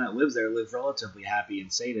everyone that lives there lives relatively happy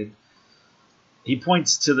and sated. He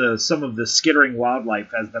points to some of the skittering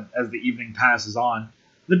wildlife as the evening passes on.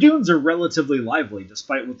 The dunes are relatively lively,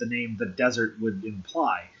 despite what the name the desert would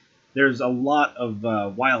imply. There's a lot of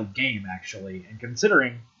wild game, actually, and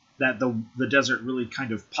considering that the desert really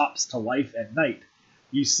kind of pops to life at night,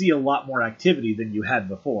 you see a lot more activity than you had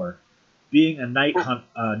before. Being a night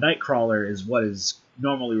crawler is what is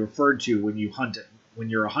normally referred to when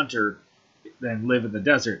you're a hunter and live in the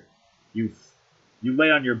desert. You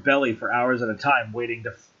lay on your belly for hours at a time, waiting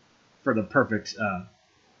for the perfect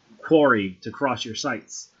quarry to cross your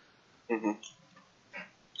sights. Mm-hmm.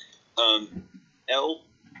 Elle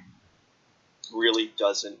really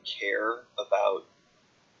doesn't care about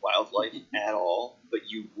wildlife at all, but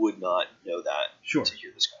you would not know that to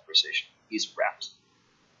hear this conversation. He's wrapped.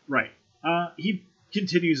 Right. He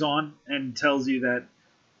continues on and tells you that,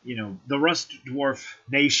 the Rust Dwarf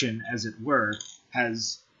nation, as it were,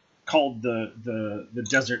 has called the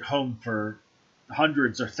desert home for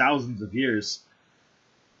hundreds or thousands of years,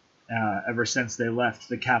 ever since they left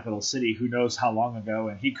the capital city, who knows how long ago,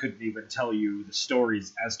 and he couldn't even tell you the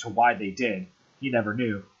stories as to why they did. He never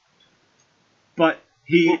knew. But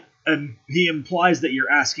he implies that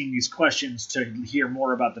you're asking these questions to hear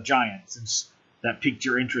more about the giants, that piqued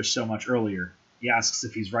your interest so much earlier. He asks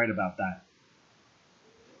if he's right about that.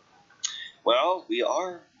 Well, we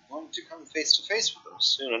are going to come face to face with them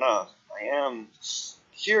soon enough. I am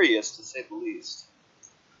curious, to say the least.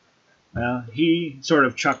 He sort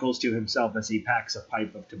of chuckles to himself as he packs a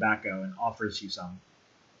pipe of tobacco and offers you some.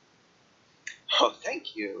 Oh,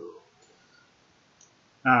 thank you.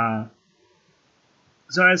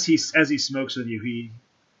 So as he smokes with you, he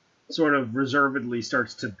sort of reservedly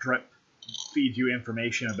starts to feed you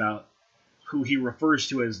information about who he refers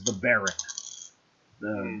to as the Baron.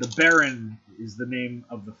 The Baron is the name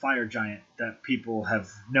of the fire giant that people have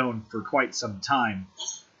known for quite some time.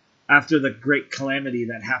 After the great calamity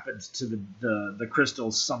that happened to the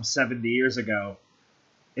crystals some 70 years ago,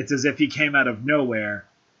 it's as if he came out of nowhere,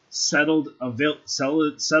 settled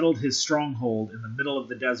his stronghold in the middle of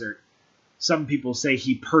the desert. Some people say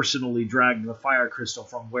he personally dragged the fire crystal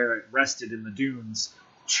from where it rested in the dunes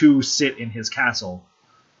to sit in his castle.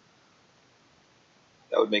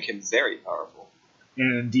 That would make him very powerful.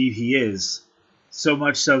 And indeed he is. So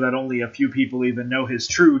much so that only a few people even know his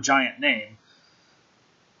true giant name.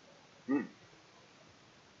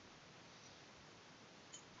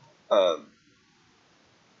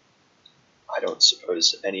 I don't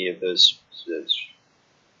suppose any of those...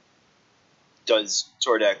 Does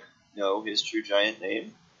Tordek know his true giant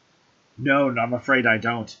name? No, I'm afraid I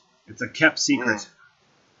don't. It's a kept secret.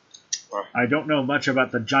 I don't know much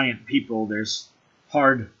about the giant people. There's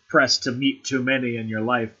hard-pressed to meet too many in your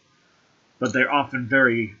life. But they're often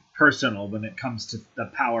very personal when it comes to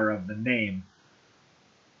the power of the name.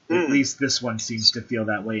 At least this one seems to feel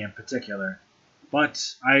that way in particular.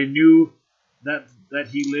 But I knew that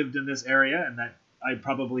he lived in this area and that I'd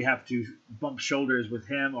probably have to bump shoulders with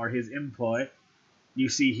him or his employ. You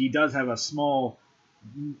see, he does have a small,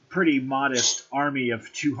 pretty modest army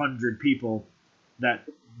of 200 people that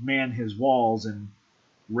man his walls and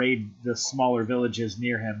raid the smaller villages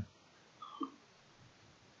near him.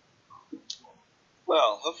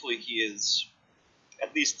 Well, hopefully he is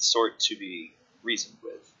at least the sort to be reasoned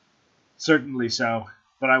with. Certainly so,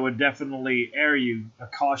 but I would definitely err you a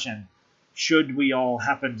caution. Should we all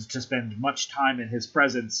happen to spend much time in his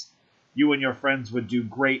presence, you and your friends would do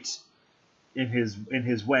great in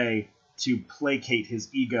his way to placate his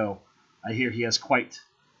ego. I hear he has quite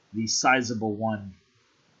the sizable one.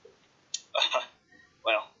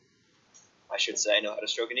 Well, I should say I know how to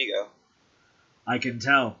stroke an ego. I can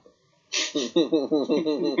tell.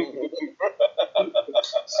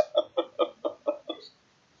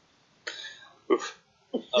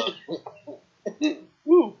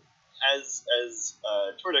 Woo. As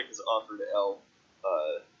Tordek has offered El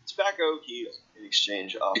tobacco, he in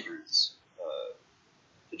exchange offers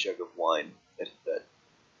the jug of wine that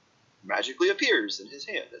magically appears in his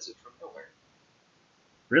hand as if from nowhere.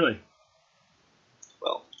 Really?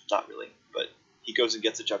 Well, not really, but he goes and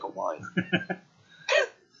gets a jug of wine.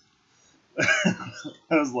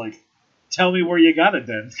 I was like, tell me where you got it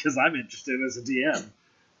then, because I'm interested as a DM.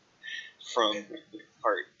 From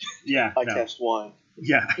Art. Yeah, I cast wine.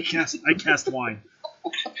 Yeah, I cast wine.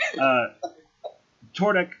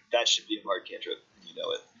 Tordek. That should be a hard cantrip, you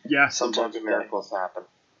know it. Yeah. Sometimes miracles happen.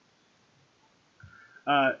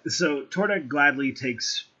 So Tordek gladly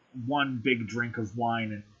takes one big drink of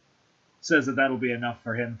wine and says that that'll be enough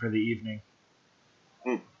for him for the evening.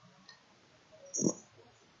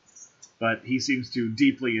 But he seems to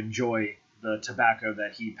deeply enjoy the tobacco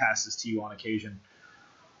that he passes to you on occasion.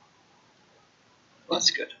 Well,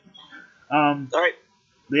 that's good. All right.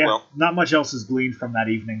 Yeah, well, not much else is gleaned from that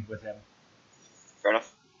evening with him. Fair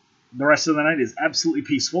enough. The rest of the night is absolutely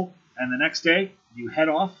peaceful, and the next day you head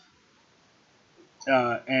off,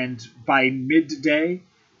 and by midday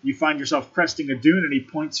you find yourself cresting a dune, and he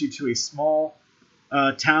points you to a small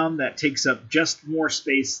town that takes up just more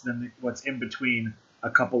space than what's in between a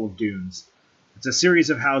couple of dunes. It's a series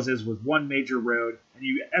of houses with one major road, and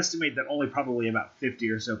you estimate that only probably about 50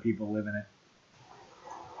 or so people live in it.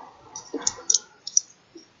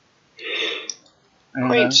 And,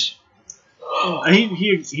 Quaint.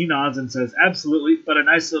 He nods and says, absolutely, but a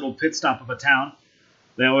nice little pit stop of a town.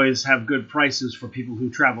 They always have good prices for people who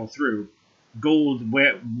travel through. Gold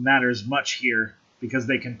matters much here because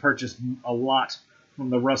they can purchase a lot from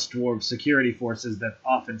the Rust Dwarf security forces that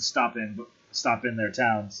often stop in their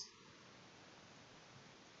towns.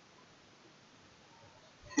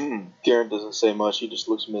 Garen doesn't say much. He just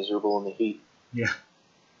looks miserable in the heat. Yeah.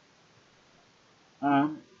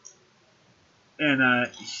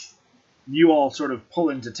 You all sort of pull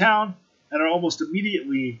into town and are almost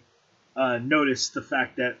immediately notice the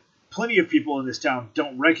fact that plenty of people in this town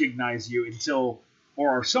don't recognize you or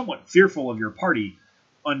are somewhat fearful of your party.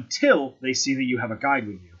 until they see that you have a guide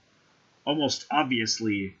with you. Almost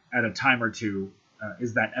obviously, at a time or two,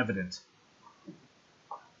 is that evident.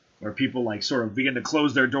 Where people like sort of begin to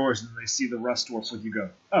close their doors and they see the rust dwarf with you go,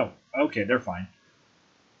 oh, okay, they're fine.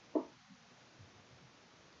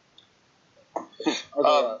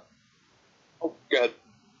 Are Go ahead.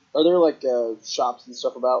 there like shops and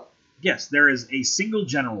stuff about? Yes, there is a single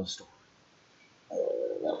general store.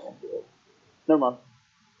 That won't do it. Never mind.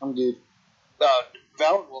 I'm good.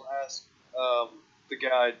 Valen will ask the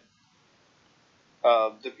guide.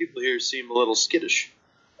 The people here seem a little skittish.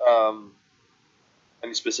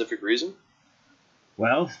 Any specific reason?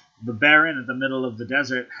 Well, the Baron at the middle of the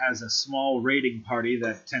desert has a small raiding party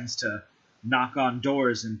that tends to knock on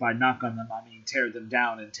doors, and by knock on them I mean tear them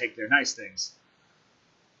down and take their nice things.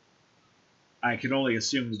 I can only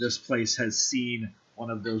assume that this place has seen one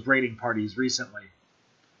of those raiding parties recently.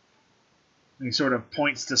 And he sort of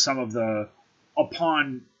points to some of the,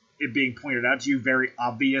 upon it being pointed out to you, very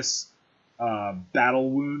obvious battle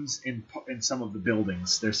wounds in some of the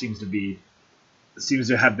buildings. There seems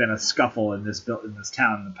to have been a scuffle in this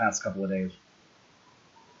town in the past couple of days.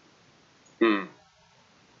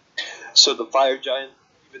 So the fire giant,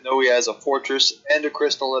 even though he has a fortress and a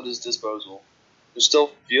crystal at his disposal,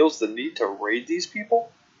 still feels the need to raid these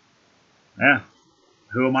people? Yeah.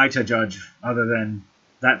 Who am I to judge, other than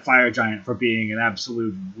that fire giant for being an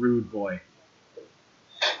absolute rude boy?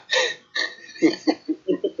 Is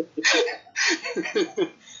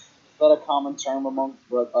that a common term among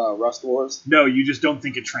Rust Wars? No, you just don't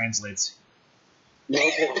think it translates.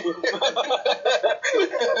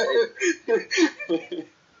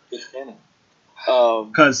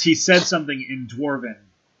 Because he said something in Dwarven,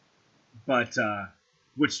 but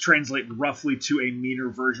which translate roughly to a meaner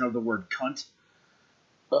version of the word cunt.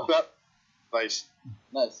 Nice.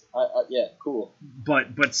 Nice. Yeah, cool.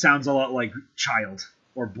 But sounds a lot like child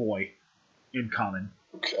or boy in common.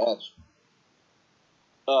 Gosh.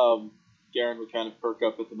 Garen would kind of perk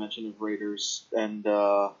up at the mention of raiders and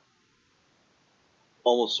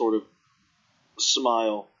almost sort of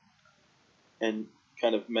smile and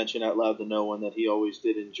kind of mention out loud to no one that he always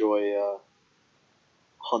did enjoy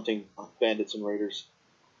hunting bandits and raiders.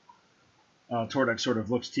 Tordek sort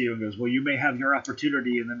of looks to you and goes, well, you may have your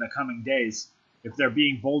opportunity in the coming days. If they're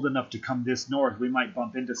being bold enough to come this north, we might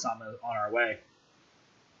bump into some on our way.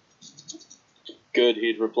 Good,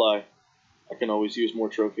 he'd reply. I can always use more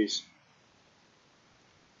trophies.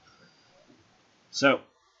 So,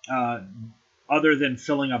 other than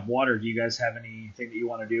filling up water, do you guys have anything that you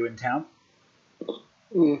want to do in town?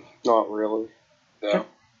 Not really. No.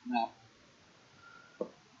 No.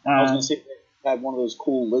 I was going to say they had one of those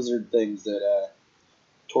cool lizard things that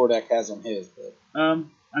Tordek has on his, but...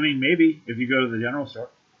 I mean, maybe, if you go to the general store.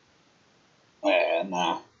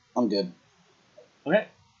 Nah. I'm good. Okay.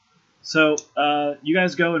 So, you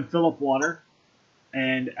guys go and fill up water,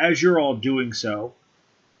 and as you're all doing so,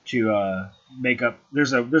 to make up,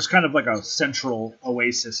 there's kind of like a central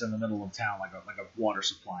oasis in the middle of town, like a water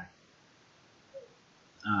supply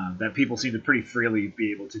that people seem to pretty freely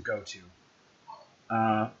be able to go to.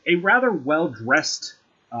 A rather well-dressed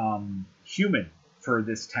human for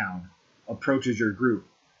this town approaches your group.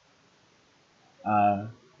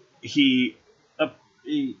 He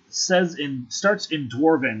starts in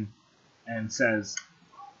Dwarven and says,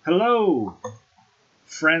 "Hello,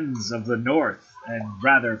 friends of the North, and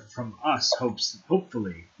rather from us,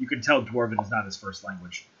 hopefully." You can tell Dwarven is not his first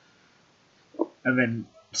language. And then,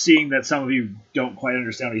 seeing that some of you don't quite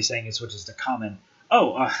understand what he's saying, he switches to Common.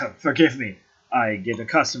 Oh, forgive me. I get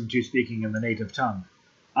accustomed to speaking in the native tongue.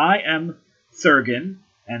 I am Thurgan,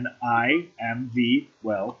 and I am the,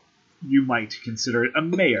 well, you might consider it a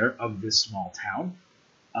mayor of this small town.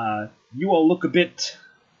 You all look a bit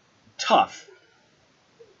tough.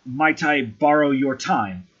 Might I borrow your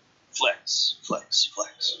time? Flex.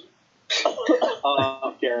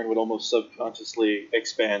 Garen would almost subconsciously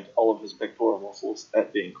expand all of his pectoral muscles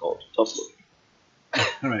at being called tough looking.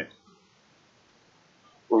 All right.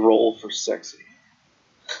 Roll for sexy.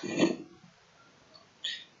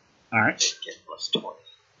 All right. Get plus 20.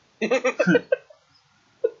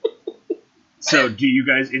 So, do you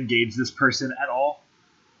guys engage this person at all?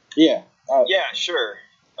 Yeah. Yeah, sure.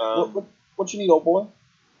 What you need, old boy?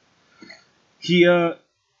 He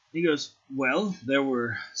goes, well, there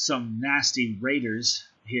were some nasty raiders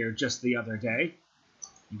here just the other day.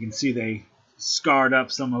 You can see they scarred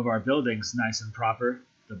up some of our buildings nice and proper,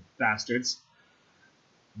 the bastards.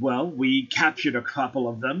 Well, we captured a couple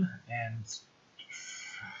of them, and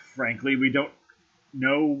frankly, we don't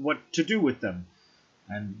know what to do with them.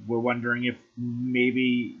 And we're wondering if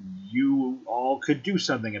maybe you all could do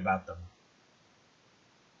something about them.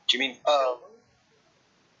 Do you mean?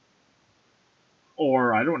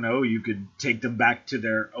 Or, I don't know, you could take them back to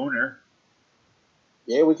their owner.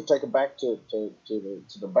 Yeah, we could take it back to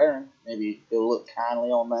the Baron. Maybe he'll look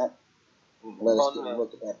kindly on that. Let us get a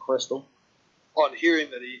look at that crystal. On hearing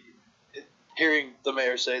the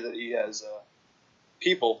mayor say that he has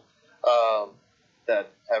people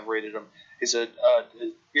that have raided him, he said,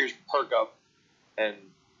 his ears perk up, and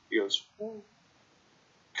he goes,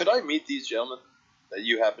 "Could I meet these gentlemen that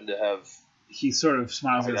you happen to have?" He sort of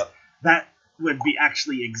smiles and says, that would be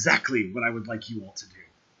actually exactly what I would like you all to do.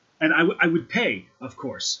 And I would pay, of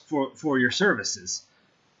course, for your services.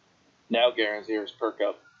 Now Garen's ears perk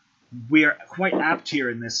up. We are quite apt here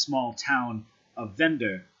in this small town of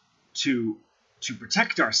Vendor to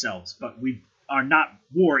protect ourselves, but we are not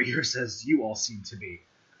warriors as you all seem to be.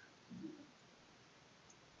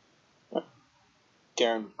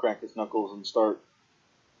 Garen would crack his knuckles and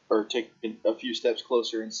take a few steps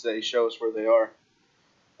closer and say, "Show us where they are."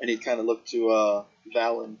 And he'd kind of look to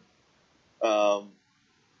Valen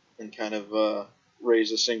and kind of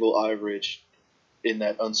raise a single eyebridge in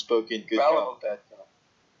that unspoken good cop, bad cop.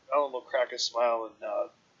 Valen will crack a smile and nod.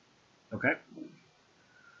 Okay.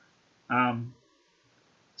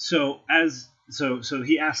 So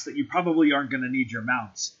he asks that you probably aren't going to need your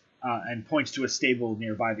mounts, and points to a stable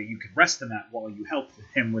nearby that you could rest them at while you help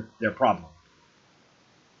him with their problem.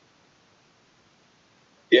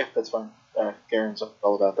 Yeah, that's fine. Garen's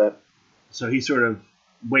all about that. So he sort of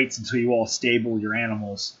waits until you all stable your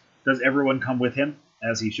animals. Does everyone come with him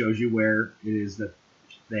as he shows you where it is that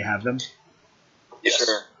they have them? Yes.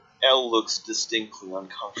 Sure. Elle looks distinctly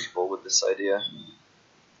uncomfortable with this idea.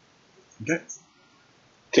 Okay.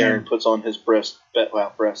 Garen puts on his best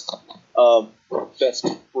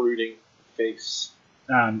brooding face.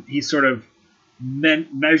 He sort of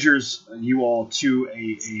measures you all to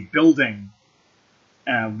a building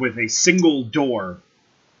with a single door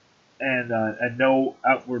and no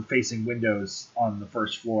outward-facing windows on the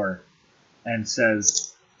first floor, and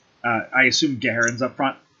says, I assume Garen's up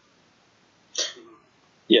front?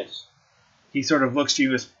 Yes. He sort of looks to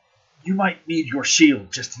you as, you might need your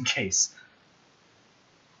shield just in case.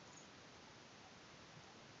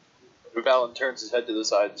 Valen turns his head to the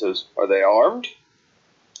side and says, "Are they armed?"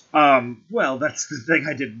 Well, that's the thing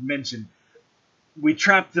I didn't mention. We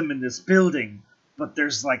trapped them in this building, but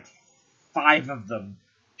there's like 5 of them.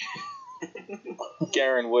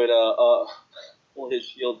 Garen would pull his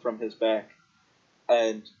shield from his back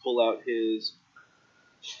and pull out his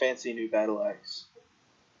fancy new battle axe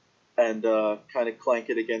and kind of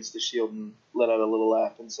clank it against the shield and let out a little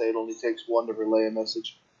laugh and say it only takes one to relay a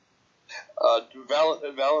message.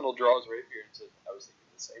 Valen will draw his rapier and say, "I was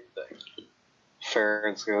thinking the same thing."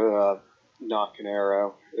 Farron's going to knock an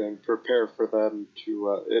arrow and prepare for them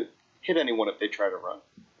to hit anyone if they try to run.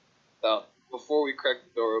 Now, before we crack the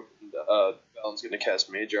door open, Valen's going to cast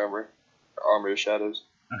Mage Armor, or Armor of Shadows.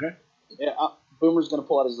 Okay. Yeah, Boomer's going to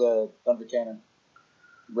pull out his thunder cannon,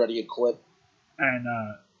 ready a clip. And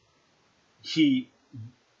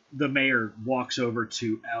the mayor walks over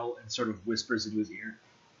to Elle and sort of whispers into his ear,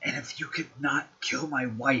 "And if you could not kill my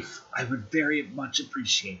wife, I would very much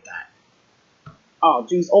appreciate that." Oh,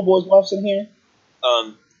 geez, old boy's wife's in here?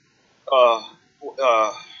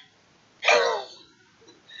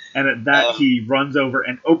 And at that, he runs over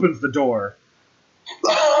and opens the door.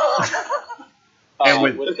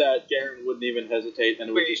 And with that, Garen wouldn't even hesitate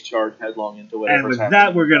and would just charge headlong into whatever's And with happening.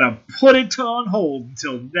 that, we're going to put it on hold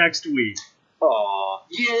until next week. Aww.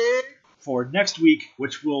 Yeah! For next week,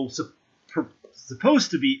 which will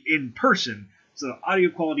supposed to be in person, so the audio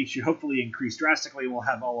quality should hopefully increase drastically. We'll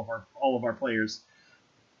have all of our players.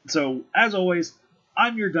 So, as always,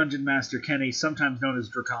 I'm your Dungeon Master, Kenny, sometimes known as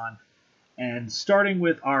Drakon. And starting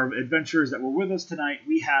with our adventurers that were with us tonight,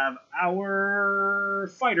 we have our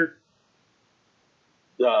fighter.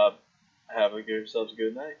 Have yourselves a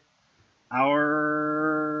good night.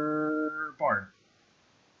 Our bard.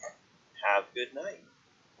 Have a good night.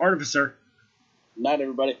 Artificer. Night,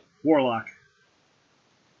 everybody. Warlock.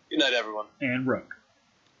 Good night, everyone. And rogue.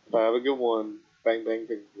 Have a good one. Bang, bang,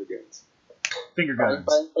 finger guns. Finger guns.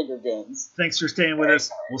 Bang, bang, finger guns. Thanks for staying with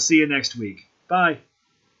us. We'll see you next week. Bye.